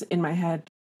always in my head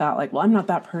thought well, I'm not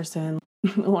that person.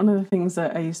 One of the things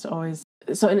that I used to always,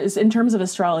 so in terms of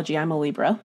astrology, I'm a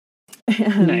Libra.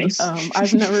 And nice.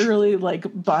 I've never really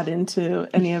bought into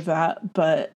any of that,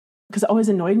 but because it always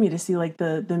annoyed me to see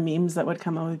the memes that would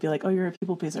come out and be like, oh, you're a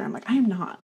people pleaser. I'm like, I am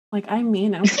not. I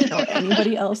mean, I don't care what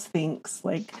anybody else thinks.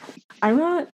 I'm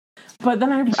not. But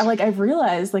then I've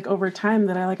realized over time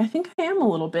that I think I am a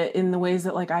little bit, in the ways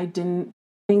that I didn't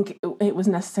think it was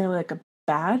necessarily a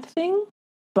bad thing,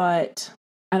 but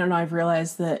I don't know. I've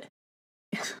realized that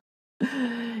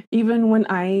even when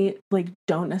I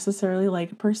don't necessarily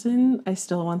like a person, I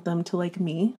still want them to like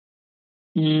me.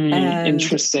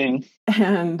 Interesting.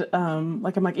 And I'm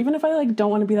even if I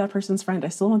don't want to be that person's friend, I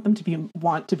still want them to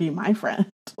want to be my friend.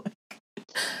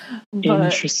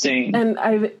 Interesting. And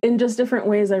I've, in just different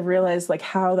ways, I've realized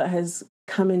how that has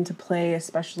come into play,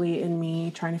 especially in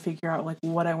me trying to figure out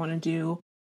what I want to do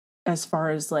as far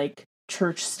as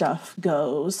church stuff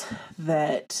goes,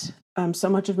 that so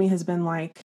much of me has been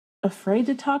like afraid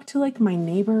to talk to like my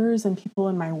neighbors and people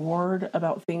in my ward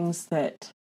about things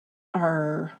that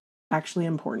are actually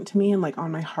important to me and like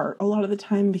on my heart a lot of the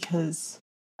time, because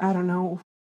I don't know,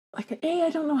 like A, I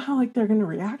don't know how like they're going to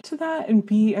react to that, and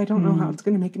B, I don't know how it's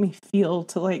going to make me feel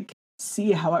to like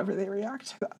see however they react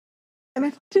to that. And I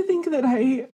like to think that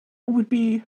I would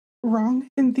be wrong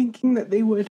in thinking that they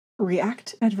would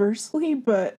react adversely,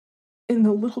 but in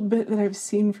the little bit that I've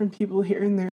seen from people here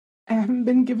and there, I haven't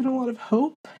been given a lot of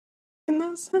hope in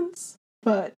that sense.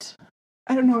 But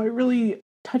I don't know, it really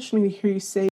touched me to hear you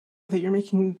say that you're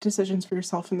making decisions for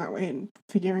yourself in that way and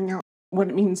figuring out what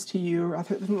it means to you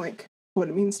rather than like what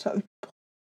it means to other people.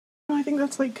 I think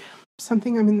that's like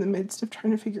something I'm in the midst of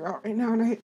trying to figure out right now.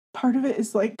 And part of it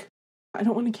is like, I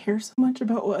don't want to care so much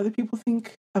about what other people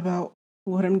think about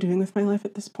what I'm doing with my life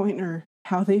at this point, or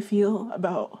how they feel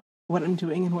about what I'm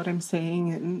doing and what I'm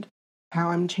saying and how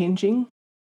I'm changing.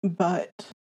 But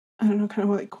I don't know, kind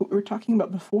of like what we were talking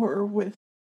about before with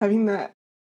having that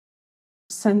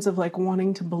sense of like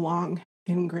wanting to belong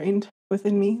ingrained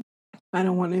within me. I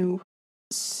don't want to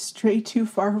stray too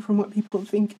far from what people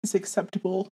think is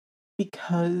acceptable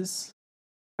because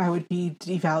I would be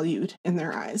devalued in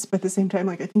their eyes. But at the same time,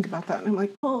 like I think about that and I'm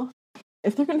like, well,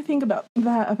 if they're going to think about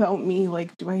that about me,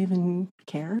 like, do I even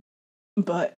care?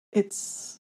 But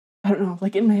it's, I don't know,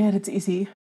 like in my head it's easy,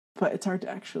 but it's hard to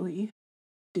actually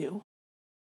do.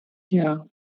 Yeah.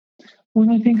 Well,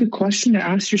 I think a question to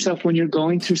ask yourself when you're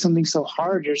going through something so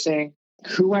hard, you're saying,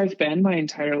 who I've been my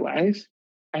entire life,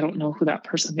 I don't know who that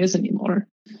person is anymore,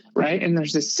 right? And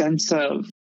there's this sense of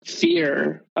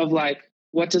fear of like,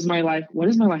 what is my life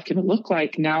going to look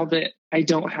like now that I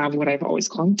don't have what I've always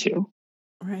clung to?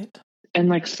 Right. And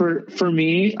like for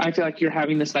me, I feel like you're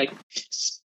having this like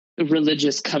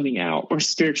religious coming out or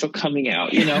spiritual coming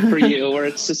out, you know, for you, where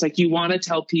it's just like you want to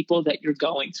tell people that you're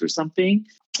going through something,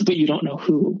 but you don't know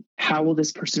who. How will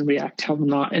this person react? How will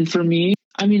not? And for me,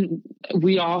 I mean,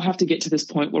 we all have to get to this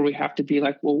point where we have to be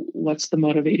like, well, what's the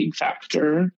motivating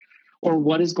factor, or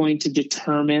what is going to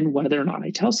determine whether or not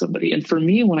I tell somebody? And for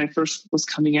me, when I first was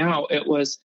coming out, it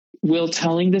was, will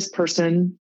telling this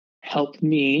person help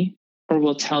me, or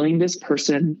will telling this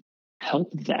person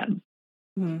help them?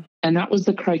 And that was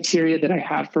the criteria that I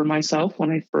had for myself when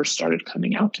I first started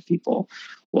coming out to people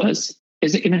was,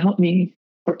 is it going to help me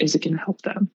or is it going to help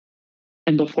them?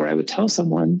 And before I would tell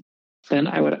someone, then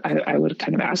I would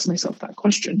kind of ask myself that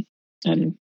question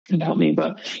and help me.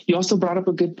 But you also brought up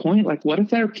a good point. Like, what if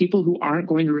there are people who aren't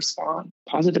going to respond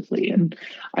positively? And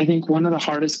I think one of the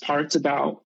hardest parts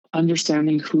about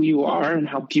understanding who you are and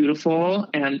how beautiful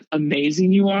and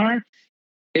amazing you are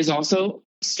is also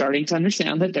starting to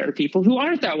understand that there are people who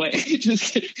aren't that way.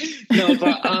 Just kidding.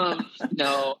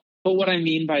 No. But what I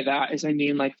mean by that is, I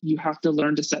mean, like, you have to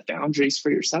learn to set boundaries for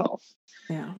yourself.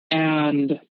 Yeah.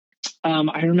 And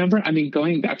I remember,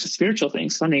 going back to spiritual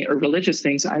things, or religious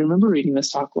things, I remember reading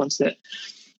this talk once that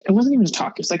it wasn't even a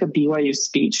talk. It was like a BYU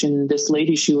speech. And this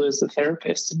lady, she was a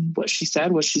therapist. And what she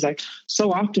said was, she's like,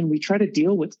 so often we try to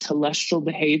deal with telestial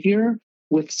behavior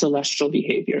with celestial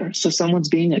behavior. So someone's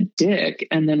being a dick,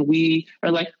 and then we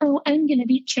are like, oh, I'm going to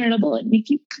be charitable and make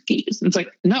you cookies. And it's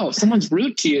like, no, if someone's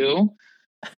rude to you,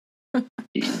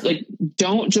 like,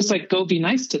 don't just like go be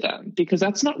nice to them, because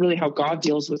that's not really how God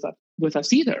deals with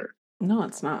us either. No,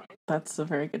 it's not. That's a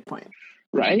very good point.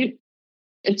 Right?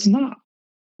 It's not.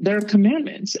 There are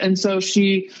commandments. And so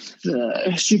she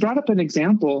brought up an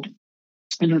example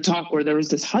in her talk where there was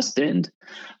this husband,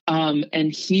 and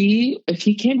if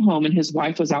he came home and his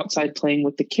wife was outside playing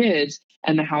with the kids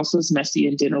and the house was messy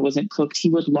and dinner wasn't cooked, he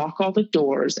would lock all the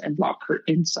doors and lock her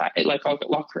inside, like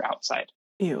lock her outside.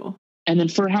 Ew. And then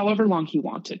for however long he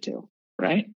wanted to,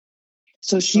 right?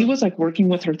 So she was like working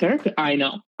with her therapist. I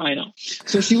know.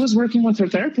 So she was working with her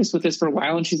therapist with this for a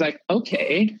while, and she's like,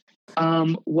 okay,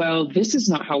 well, this is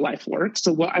not how life works.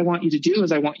 So what I want you to do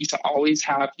is I want you to always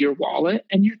have your wallet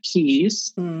and your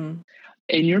keys in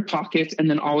your pockets, and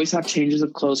then always have changes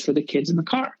of clothes for the kids in the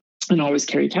car, and always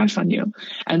carry cash on you.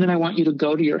 And then I want you to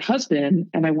go to your husband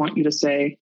and I want you to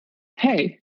say,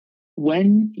 hey,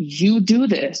 when you do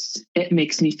this, it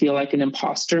makes me feel like an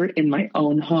imposter in my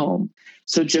own home.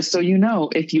 So just so you know,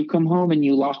 if you come home and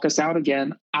you lock us out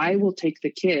again, I will take the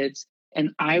kids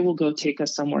and I will go take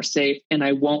us somewhere safe, and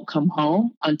I won't come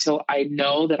home until I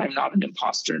know that I'm not an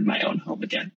imposter in my own home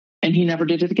again. And he never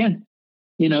did it again.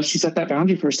 You know, she set that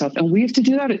boundary for herself. And we have to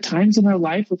do that at times in our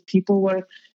life with people where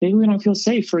maybe we don't feel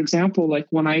safe. For example, like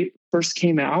when I first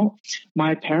came out,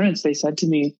 my parents, they said to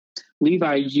me,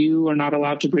 Levi, you are not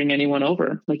allowed to bring anyone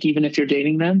over. Like, even if you're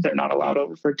dating them, they're not allowed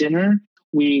over for dinner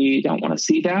we don't want to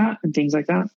see that and things like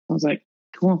that. I was like,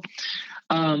 cool.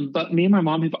 But me and my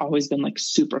mom have always been like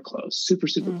super close, super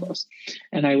close.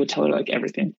 And I would tell her like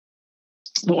everything.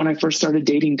 But when I first started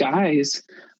dating guys,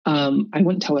 I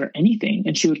wouldn't tell her anything.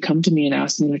 And she would come to me and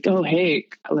ask me like, oh, hey,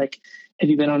 like, have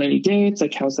you been on any dates?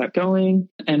 Like, how's that going?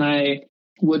 And I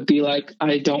would be like,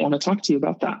 I don't want to talk to you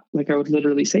about that. Like, I would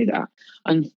literally say that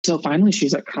until finally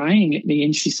she's like crying at me.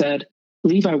 And she said,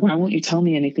 Levi, why won't you tell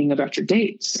me anything about your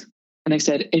dates? And I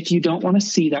said, if you don't want to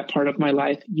see that part of my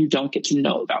life, you don't get to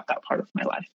know about that part of my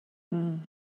life.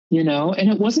 You know,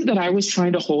 and it wasn't that I was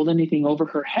trying to hold anything over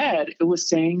her head. It was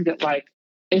saying that, like,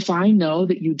 if I know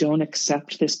that you don't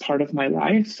accept this part of my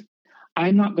life,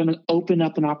 I'm not going to open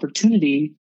up an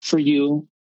opportunity for you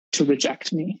to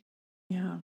reject me.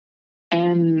 Yeah.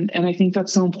 And I think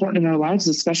that's so important in our lives,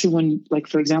 especially when, like,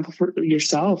 for example, for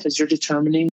yourself, as you're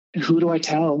determining, who do I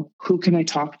tell? Who can I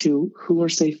talk to? Who are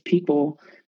safe people?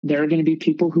 There are going to be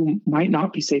people who might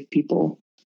not be safe people.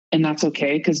 And that's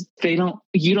okay, because you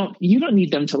don't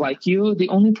need them to like you. The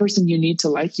only person you need to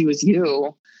like you is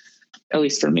you, at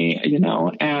least for me, you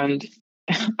know. And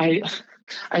I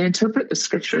interpret the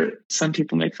scripture. Some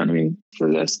people make fun of me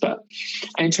for this, but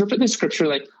I interpret the scripture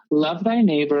like, love thy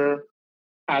neighbor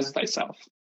as thyself.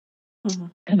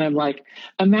 And I'm like,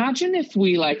 imagine if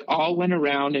we like all went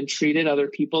around and treated other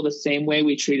people the same way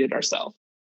we treated ourselves.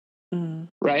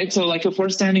 Right. So like if we're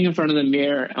standing in front of the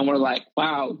mirror and we're like,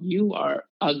 wow, you are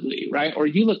ugly, right? Or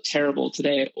you look terrible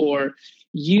today, or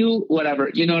you, whatever,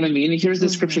 you know what I mean? And here's the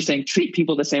scripture saying, treat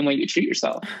people the same way you treat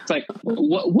yourself. It's like,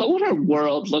 what would our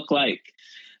world look like?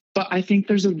 But I think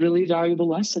there's a really valuable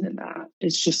lesson in that.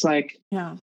 It's just like,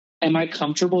 yeah, am I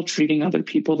comfortable treating other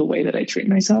people the way that I treat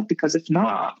myself? Because if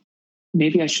not,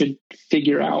 maybe I should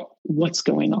figure out what's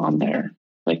going on there.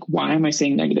 Like, why am I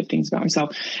saying negative things about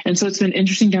myself? And so it's been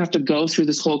interesting to have to go through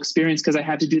this whole experience, because I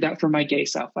had to do that for my gay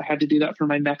self. I had to do that for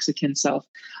my Mexican self.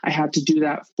 I had to do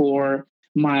that for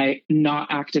my not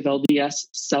active LDS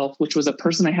self, which was a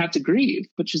person I had to grieve,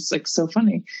 which is like so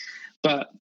funny.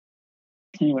 But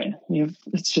anyway,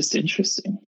 it's just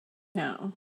interesting. Yeah.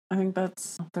 I think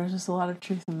there's just a lot of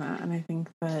truth in that. And I think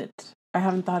that I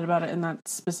haven't thought about it in that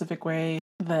specific way,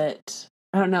 that,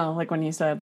 I don't know, like when you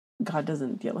said God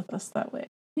doesn't deal with us that way.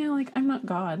 Yeah, like I'm not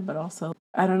God, but also,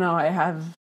 I don't know,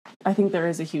 I think there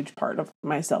is a huge part of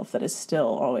myself that is still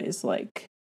always like,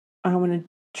 I want to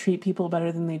treat people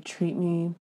better than they treat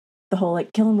me. The whole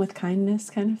like kill them with kindness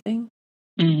kind of thing.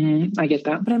 I get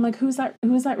that. But I'm like, who is that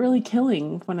really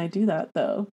killing when I do that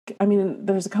though? I mean,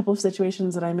 there's a couple of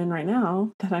situations that I'm in right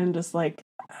now that I'm just like,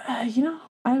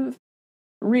 I'm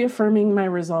reaffirming my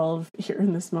resolve here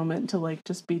in this moment to like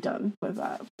just be done with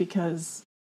that, because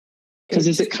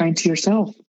is it kind to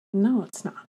yourself? No, it's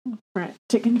not. Right.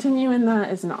 To continue in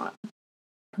that is not.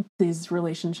 These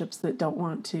relationships that don't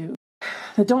want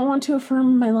to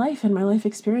affirm my life and my life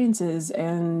experiences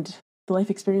and the life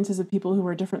experiences of people who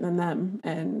are different than them.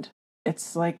 And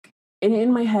it's like,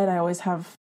 in my head, I always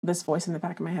have this voice in the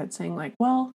back of my head saying like,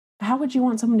 well, how would you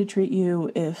want someone to treat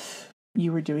you if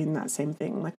you were doing that same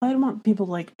thing? Like, I don't want people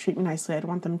to like treat me nicely. I'd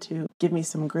want them to give me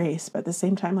some grace. But at the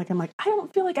same time, like, I'm like, I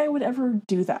don't feel like I would ever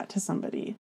do that to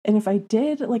somebody. And if I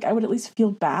did, like, I would at least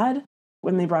feel bad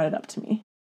when they brought it up to me.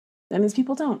 And these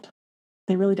people don't.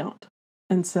 They really don't.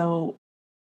 And so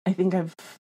I think I've,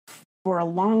 for a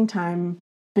long time,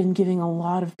 been giving a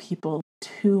lot of people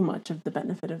too much of the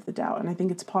benefit of the doubt. And I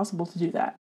think it's possible to do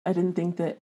that. I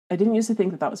didn't used to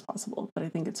think that was possible, but I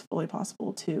think it's fully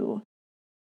possible to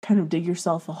kind of dig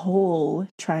yourself a hole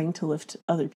trying to lift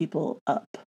other people up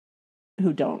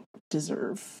who don't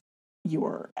deserve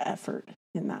your effort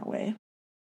in that way.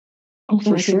 Oh,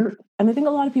 for sure. And I think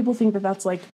a lot of people think that that's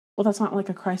like, well, that's not like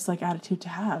a Christ-like attitude to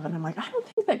have. And I'm like, I don't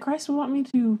think that Christ would want me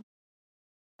to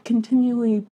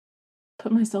continually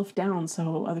put myself down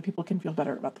so other people can feel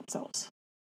better about themselves.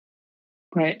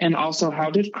 Right. And also,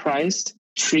 how did Christ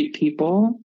treat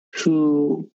people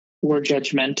who were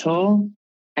judgmental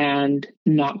and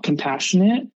not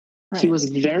compassionate? Right. He was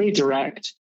very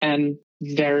direct and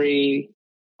very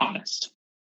honest.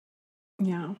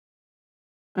 Yeah.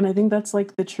 And I think that's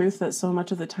like the truth that so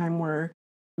much of the time we're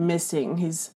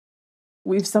missing.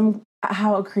 We've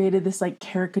somehow created this like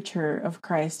caricature of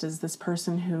Christ as this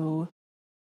person who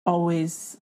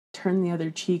always turned the other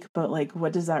cheek, but like,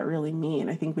 what does that really mean?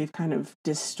 I think we've kind of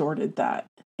distorted that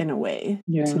in a way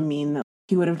to mean that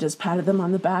he would have just patted them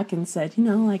on the back and said,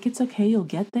 like, it's okay, you'll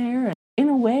get there. And in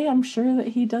a way, I'm sure that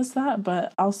he does that,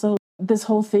 but also this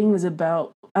whole thing is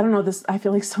about, I don't know, I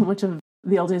feel like so much of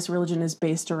the LDS religion is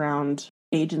based around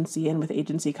agency, and with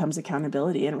agency comes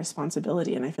accountability and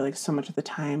responsibility. And I feel like so much of the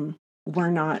time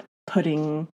we're not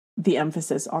putting the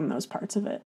emphasis on those parts of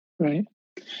it. Right.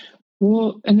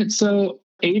 Well, and it's so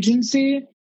agency,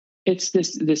 it's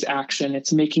this action,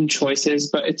 it's making choices,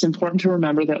 but it's important to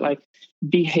remember that like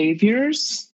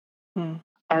behaviors are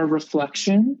a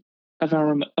reflection of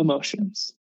our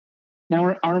emotions.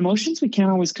 Now our emotions we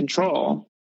can't always control.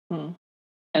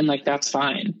 And like that's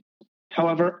fine.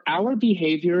 However, our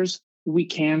behaviors we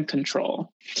can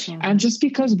control. And just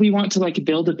because we want to like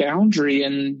build a boundary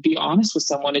and be honest with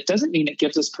someone, it doesn't mean it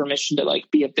gives us permission to like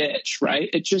be a bitch, right?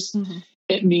 It just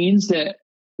it means that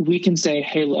we can say,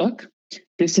 hey, look,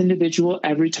 this individual,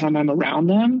 every time I'm around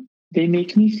them, they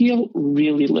make me feel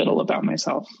really little about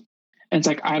myself. And it's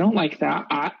like, I don't like that.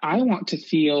 I want to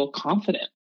feel confident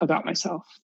about myself.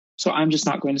 So I'm just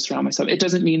not going to surround myself. It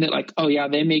doesn't mean that like, oh yeah,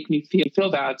 they make me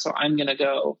feel bad, so I'm going to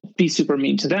go be super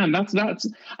mean to them. That's,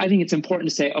 I think it's important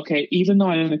to say, okay, even though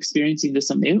I'm experiencing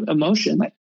this emotion,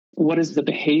 like what is the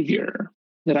behavior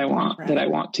that I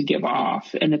want to give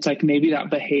off? And it's like, maybe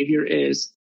that behavior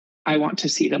is, I want to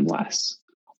see them less.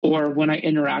 Or when I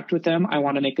interact with them, I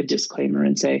want to make a disclaimer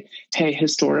and say, hey,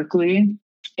 historically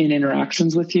in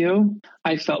interactions with you,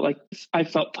 I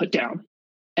felt put down.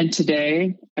 And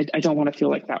today, I don't want to feel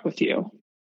like that with you.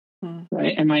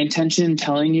 Right. And my intention in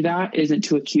telling you that isn't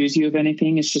to accuse you of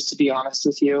anything. It's just to be honest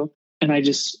with you. And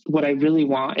what I really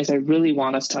want is I really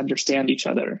want us to understand each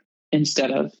other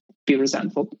instead of be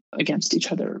resentful against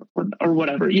each other or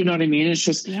whatever. You know what I mean? It's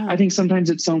just, I think sometimes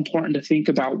it's so important to think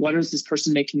about what is this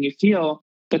person making you feel,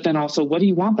 but then also what do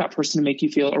you want that person to make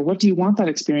you feel, or what do you want that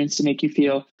experience to make you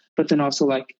feel? But then also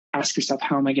like ask yourself,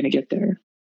 how am I going to get there?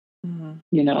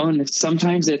 You know, and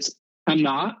sometimes it's, I'm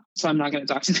not going to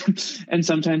talk to them. And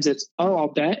sometimes it's, oh, I'll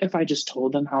bet if I just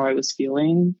told them how I was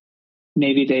feeling,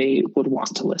 maybe they would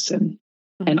want to listen.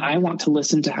 And I want to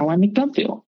listen to how I make them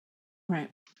feel.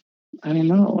 Right. I don't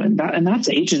know. And that's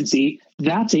agency.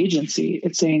 That's agency.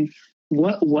 It's saying,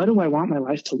 what do I want my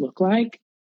life to look like?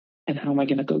 And how am I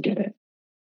going to go get it?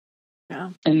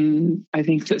 Yeah. And I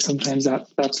think that sometimes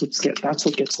that's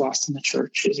what gets lost in the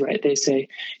church is, right. They say,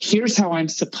 here's how I'm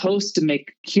supposed to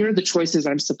make, here are the choices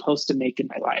I'm supposed to make in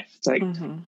my life. It's like,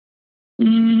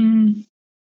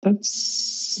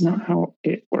 that's not how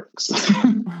it works.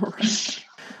 Well,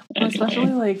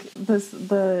 especially like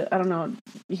I don't know,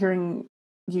 hearing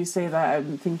you say that,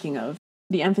 I'm thinking of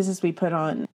the emphasis we put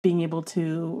on being able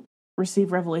to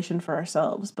receive revelation for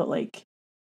ourselves. But like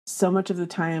so much of the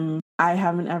time, I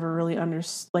haven't ever really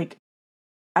understood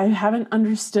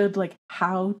like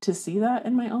how to see that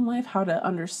in my own life, how to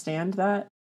understand that,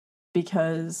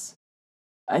 because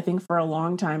I think for a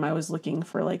long time I was looking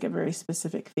for like a very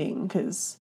specific thing,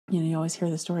 because you always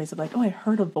hear the stories of like, oh, I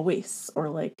heard a voice, or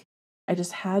like I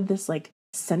just had this like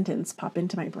sentence pop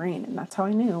into my brain and that's how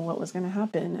I knew what was going to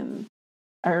happen. And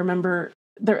I remember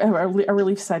a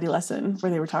Relief Society lesson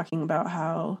where they were talking about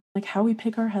how we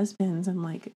pick our husbands, and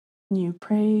like you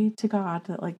pray to God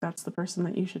that like that's the person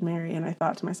that you should marry. And I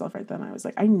thought to myself right then, I was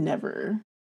like, I never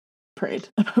prayed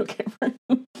about Cameron.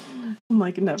 I'm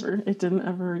like, never. It didn't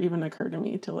ever even occur to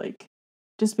me to like,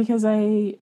 just because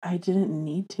I didn't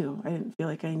need to. I didn't feel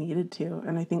like I needed to.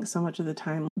 And I think so much of the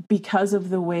time, because of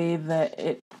the way that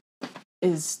it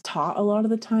is taught a lot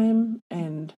of the time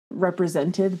and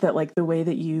represented, that like the way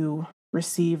that you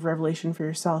receive revelation for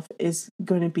yourself is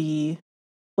going to be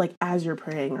like as you're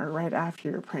praying or right after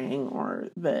you're praying, or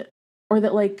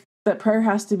that like that prayer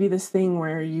has to be this thing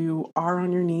where you are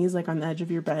on your knees, like on the edge of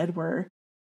your bed, where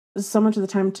so much of the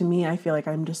time to me, I feel like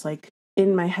I'm just like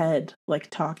in my head, like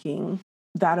talking,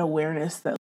 that awareness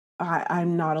that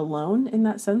I'm not alone in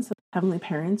that sense, that heavenly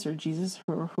parents or Jesus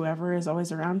or whoever is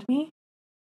always around me,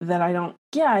 that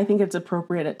I think it's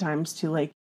appropriate at times to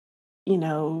like,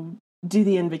 do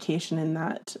the invocation in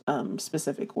that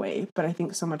specific way. But I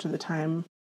think so much of the time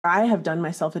I have done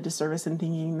myself a disservice in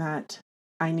thinking that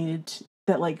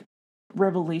that like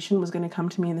revelation was going to come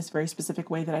to me in this very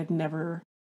specific way that I'd never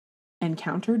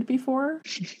encountered before.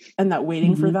 And that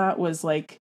waiting for that was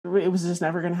like, it was just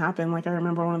never going to happen. Like I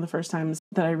remember one of the first times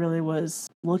that I really was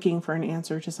looking for an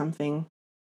answer to something,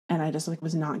 and I just like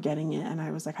was not getting it. And I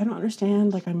was like, I don't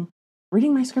understand. Like I'm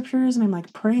reading my scriptures and I'm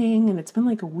like praying, and it's been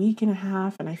like a week and a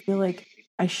half, and I feel like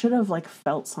I should have like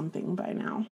felt something by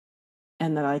now.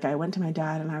 And then like I went to my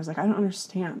dad and I was like, I don't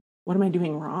understand. What am I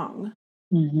doing wrong?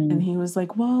 And he was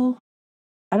like, well,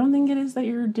 I don't think it is that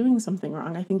you're doing something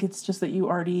wrong. I think it's just that you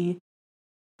already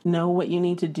know what you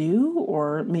need to do,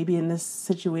 or maybe in this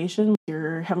situation,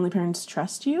 your heavenly parents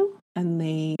trust you, and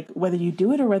they, whether you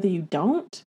do it or whether you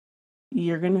don't,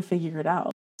 you're going to figure it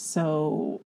out.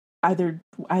 So either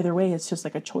way, it's just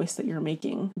like a choice that you're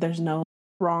making. There's no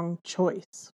wrong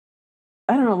choice.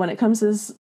 I don't know, when it comes to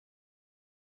this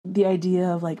the idea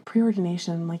of like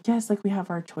preordination, like, yes, like we have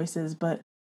our choices, but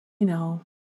you know,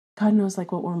 God knows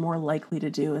like what we're more likely to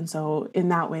do. And so in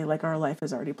that way, like our life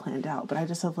is already planned out. But I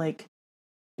just have like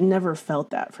never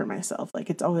felt that for myself. Like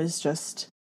it's always just,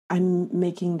 I'm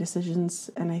making decisions.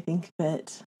 And I think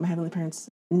that my heavenly parents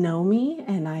know me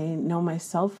and I know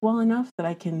myself well enough that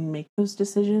I can make those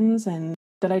decisions and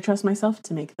that I trust myself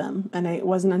to make them. And it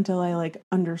wasn't until I like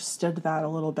understood that a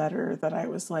little better that I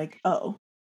was like, oh,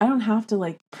 I don't have to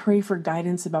like pray for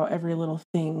guidance about every little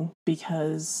thing,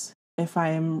 because if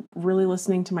I'm really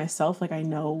listening to myself, like I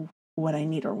know what I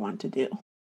need or want to do.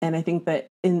 And I think that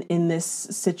in this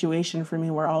situation for me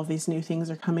where all of these new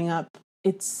things are coming up,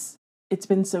 it's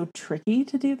been so tricky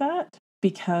to do that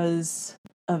because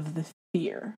of the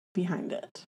fear behind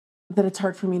it, that it's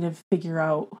hard for me to figure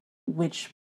out which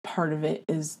part of it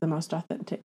is the most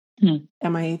authentic.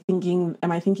 Am I thinking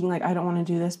like I don't want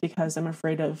to do this because I'm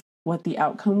afraid of what the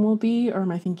outcome will be, or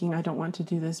am I thinking I don't want to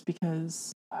do this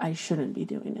because I shouldn't be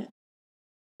doing it?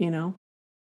 You know?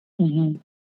 And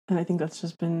I think that's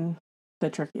just been the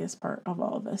trickiest part of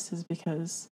all of this, is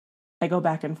because I go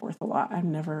back and forth a lot. I've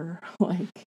never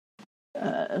like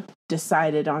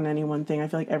decided on any one thing. I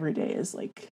feel like every day is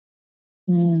like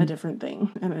a different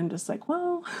thing. And I'm just like,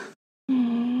 well,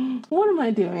 what am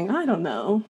I doing? I don't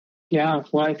know. Yeah,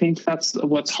 well, I think that's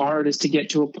what's hard, is to get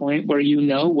to a point where you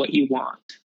know what you want.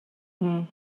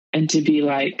 And to be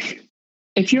like,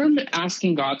 if you're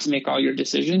asking God to make all your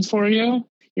decisions for you,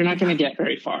 you're not going to get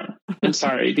very far. I'm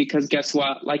sorry, because guess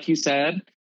what? Like you said,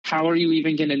 how are you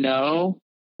even going to know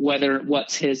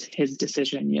what's his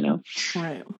decision, you know?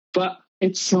 Right. But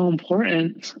it's so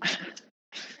important.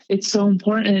 It's so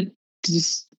important to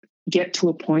just get to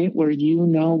a point where you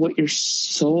know what your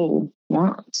soul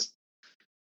wants.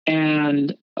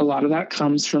 And a lot of that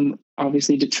comes from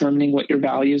obviously determining what your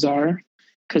values are.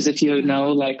 Because if you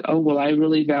know, like, oh, well, I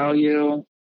really value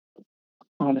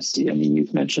honesty. I mean,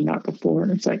 you've mentioned that before.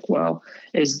 And it's like, well,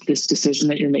 is this decision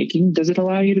that you're making, does it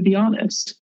allow you to be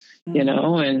honest? You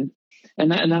know, and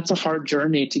that's a hard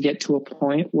journey to get to a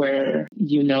point where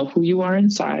you know who you are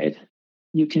inside.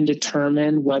 You can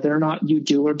determine whether or not you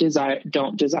do or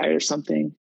don't desire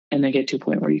something, and then get to a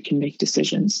point where you can make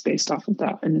decisions based off of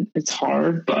that. And it's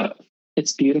hard, but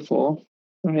it's beautiful,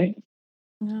 right?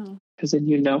 Yeah. Because then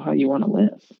you know how you want to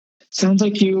live. Sounds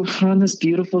like you are on this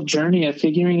beautiful journey of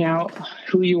figuring out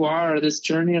who you are, this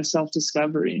journey of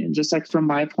self-discovery. And just like from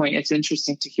my point, it's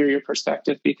interesting to hear your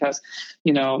perspective, because,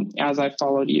 you know, as I've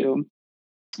followed you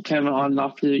kind of on and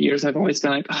off through the years, I've always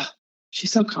been like, oh,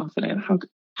 she's so confident.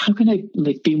 How can I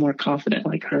like be more confident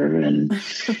like her? And,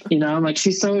 you know, I'm like,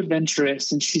 she's so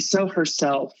adventurous and she's so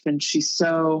herself and she's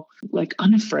so like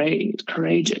unafraid,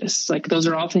 courageous. Like those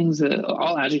are all things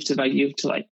all adjectives I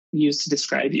use to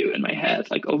describe you in my head,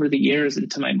 like over the years,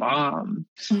 and to my mom,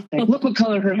 like, look what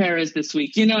color her hair is this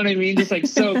week. You know what I mean? Just like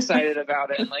so excited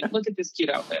about it. And like, look at this cute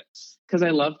outfit. Cause I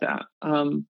love that.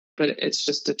 But it's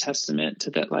just a testament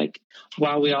to that, like,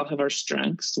 while we all have our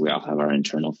strengths, we all have our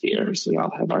internal fears, we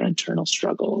all have our internal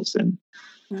struggles. And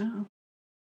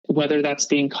whether that's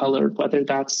being colored, whether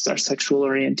that's our sexual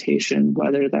orientation,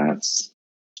 whether that's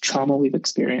trauma we've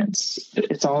experienced,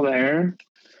 it's all there.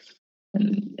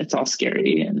 And it's all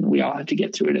scary, and we all have to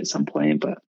get through it at some point.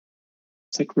 But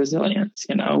it's like resilience,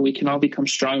 you know, we can all become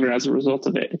stronger as a result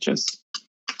of it. It just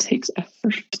takes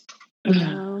effort.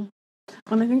 Yeah.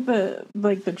 And I think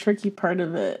the tricky part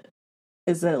of it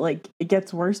is that like it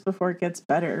gets worse before it gets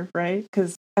better, right?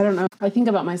 Because I don't know, I think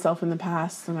about myself in the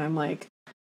past and I'm like,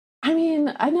 I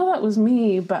mean, I know that was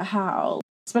me, but how?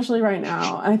 Especially right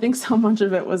now. And I think so much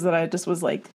of it was that I just was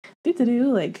like,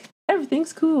 like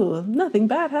everything's cool, nothing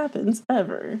bad happens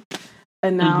ever.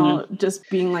 And now just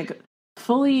being like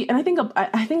fully, and I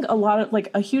think a lot of like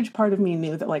a huge part of me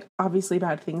knew that like obviously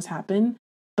bad things happen,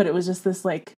 but it was just this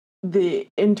like the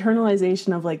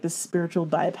internalization of like the spiritual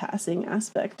bypassing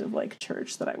aspect of like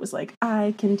church, that I was like,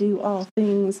 I can do all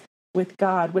things with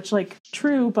God, which like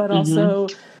true, but also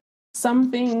some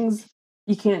things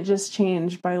you can't just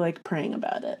change by like praying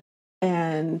about it.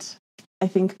 And I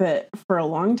think that for a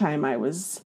long time I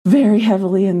was very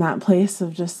heavily in that place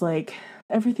of just like,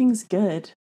 everything's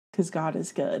good because God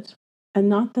is good. And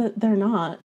not that they're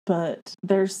not, but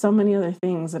there's so many other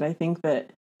things that I think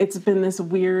that it's been this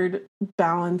weird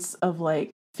balance of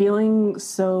like feeling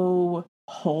so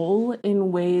whole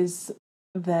in ways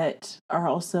that are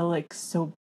also like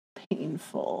so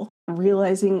painful.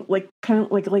 Realizing like kind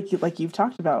of like you've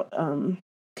talked about,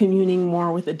 communing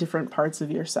more with the different parts of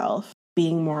yourself,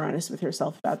 being more honest with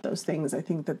yourself about those things. I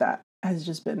think that has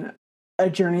just been a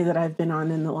journey that I've been on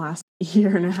in the last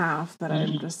year and a half, that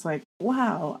I'm just like,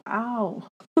 wow, ow.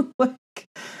 Like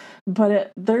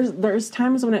But there's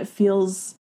times when it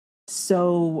feels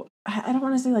so, I don't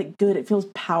want to say like good, it feels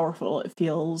powerful, it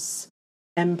feels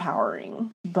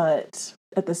empowering, but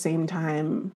at the same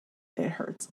time it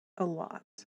hurts a lot.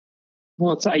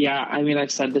 Well, yeah, I mean,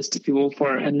 I've said this to people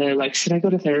before and they're like, should I go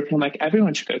to therapy? I'm like,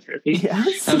 everyone should go to therapy.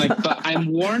 Yes. I'm like, but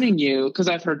I'm warning you, because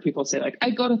I've heard people say like, I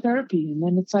go to therapy and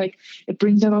then it's like, it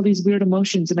brings out all these weird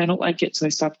emotions and I don't like it. So I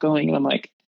stopped going. And I'm like,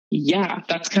 yeah,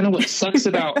 that's kind of what sucks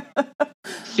about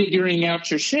figuring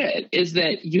out your shit, is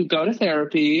that you go to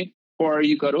therapy or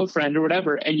you go to a friend or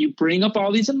whatever, and you bring up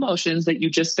all these emotions that you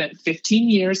just spent 15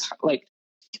 years like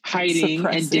hiding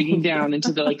and digging down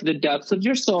into the depths of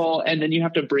your soul, and then you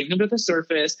have to bring them to the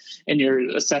surface, and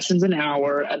your session's an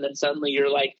hour, and then suddenly you're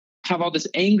like have all this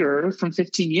anger from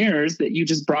 15 years that you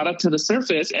just brought up to the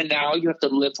surface, and now you have to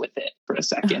live with it for a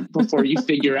second before you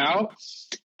figure out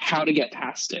how to get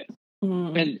past it.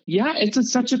 And yeah,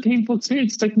 it's such a painful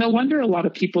experience. It's like, no wonder a lot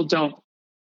of people don't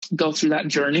go through that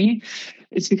journey.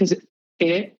 It's because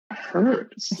it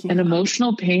hurts. And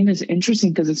emotional pain is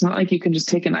interesting because it's not like you can just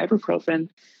take an ibuprofen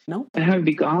and have it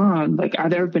be gone. Like,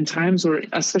 there have been times where,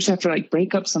 especially after like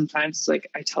breakups, sometimes like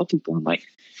I tell people, I'm like,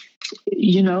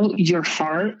 you know, your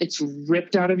heart, it's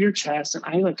ripped out of your chest. And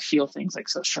I like feel things like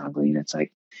so strongly. And it's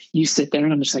like, you sit there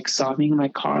and I'm just like sobbing in my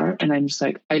car. And I'm just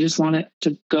like, I just want it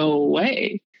to go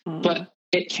away, but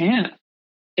it can't.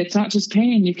 It's not just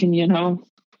pain. You can, you know,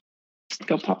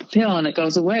 go pop a pill and it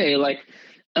goes away. Like,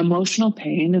 emotional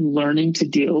pain and learning to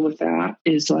deal with that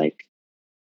is like,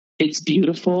 it's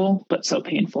beautiful, but so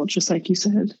painful, just like you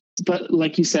said. But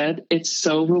like you said, it's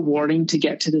so rewarding to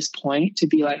get to this point, to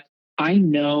be like, I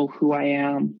know who I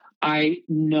am. I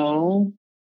know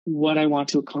what I want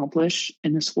to accomplish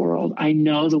in this world. I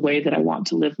know the way that I want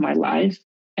to live my life,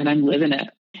 and I'm living it.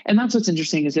 And that's what's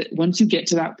interesting, is that once you get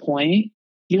to that point,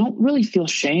 you don't really feel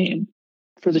shame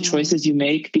for the choices you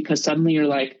make, because suddenly you're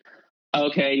like,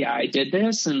 okay, yeah, I did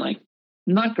this, and like,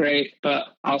 not great, but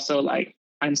also like,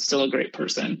 I'm still a great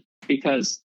person,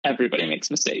 because everybody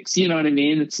makes mistakes. You know what I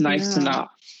mean? It's nice to not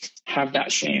have that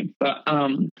shame. But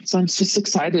so I'm just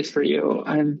excited for you.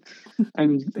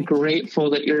 I'm grateful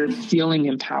that you're feeling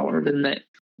empowered, and that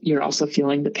you're also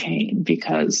feeling the pain,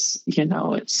 because, you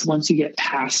know, it's once you get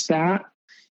past that,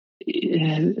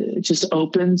 it just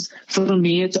opens, for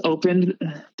me, it's opened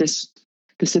this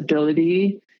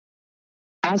ability.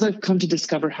 As I've come to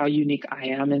discover how unique I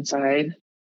am inside,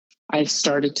 I've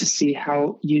started to see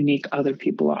how unique other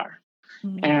people are.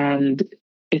 And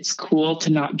it's cool to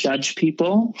not judge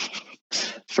people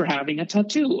for having a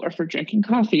tattoo, or for drinking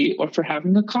coffee, or for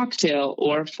having a cocktail,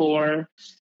 or for,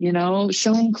 you know,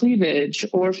 showing cleavage,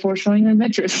 or for showing a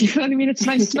midriff. You know what I mean? It's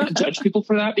nice to not judge people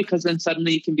for that, because then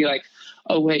suddenly you can be like,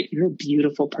 oh, wait, you're a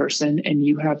beautiful person and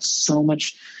you have so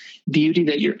much beauty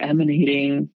that you're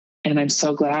emanating. And I'm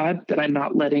so glad that I'm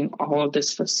not letting all of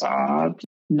this facade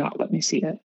not let me see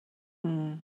it.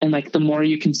 And like, the more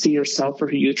you can see yourself for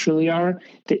who you truly are,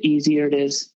 the easier it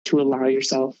is to allow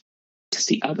yourself to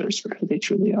see others for who they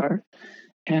truly are.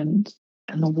 And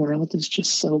the world is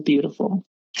just so beautiful.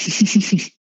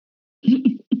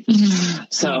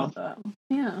 So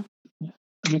yeah,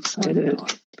 I'm excited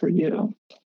for you.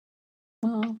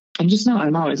 Well, and just know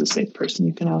I'm always a safe person.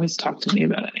 You can always talk to me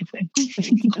about anything.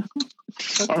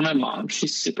 Or my mom.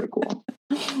 She's super cool.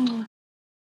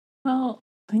 Well,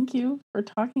 thank you for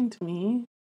talking to me.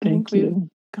 Thank you.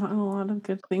 We've gotten a lot of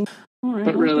good things. All right,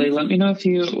 but really, let me know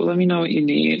what you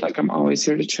need. Like, I'm always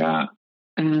here to chat.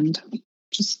 And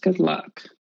just good luck.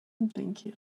 Thank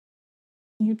you.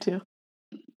 You too.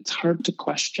 It's hard to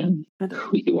question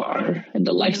who you are and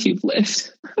the life you've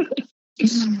lived.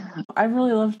 I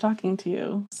really loved talking to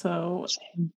you. So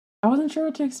I wasn't sure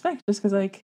what to expect, just because,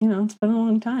 like, you know, it's been a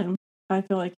long time. I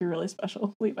feel like you're really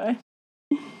special, Levi.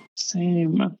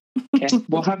 Same. Okay,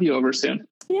 we'll have you over soon.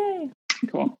 Yay.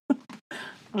 Cool.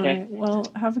 All right. Well,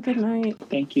 have a good night.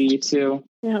 Thank you. You too.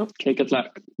 Yeah. Okay, good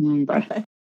luck. Bye. Bye.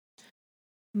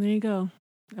 There you go.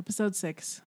 Episode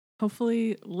 6.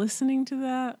 Hopefully listening to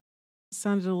that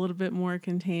sounded a little bit more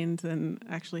contained than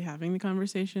actually having the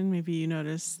conversation. Maybe you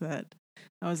noticed that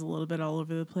I was a little bit all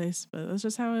over the place, but that's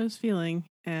just how I was feeling.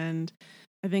 And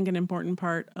I think an important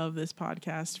part of this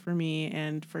podcast for me,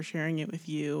 and for sharing it with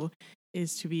you,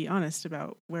 is to be honest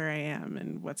about where I am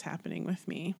and what's happening with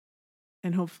me.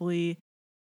 And hopefully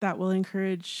that will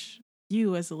encourage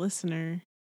you as a listener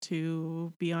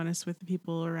to be honest with the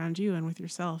people around you and with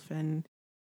yourself. And,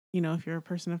 you know, if you're a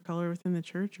person of color within the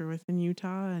church or within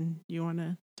Utah and you want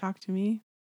to talk to me,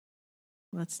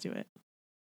 let's do it.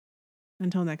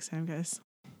 Until next time, guys.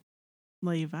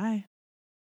 Love you. Bye.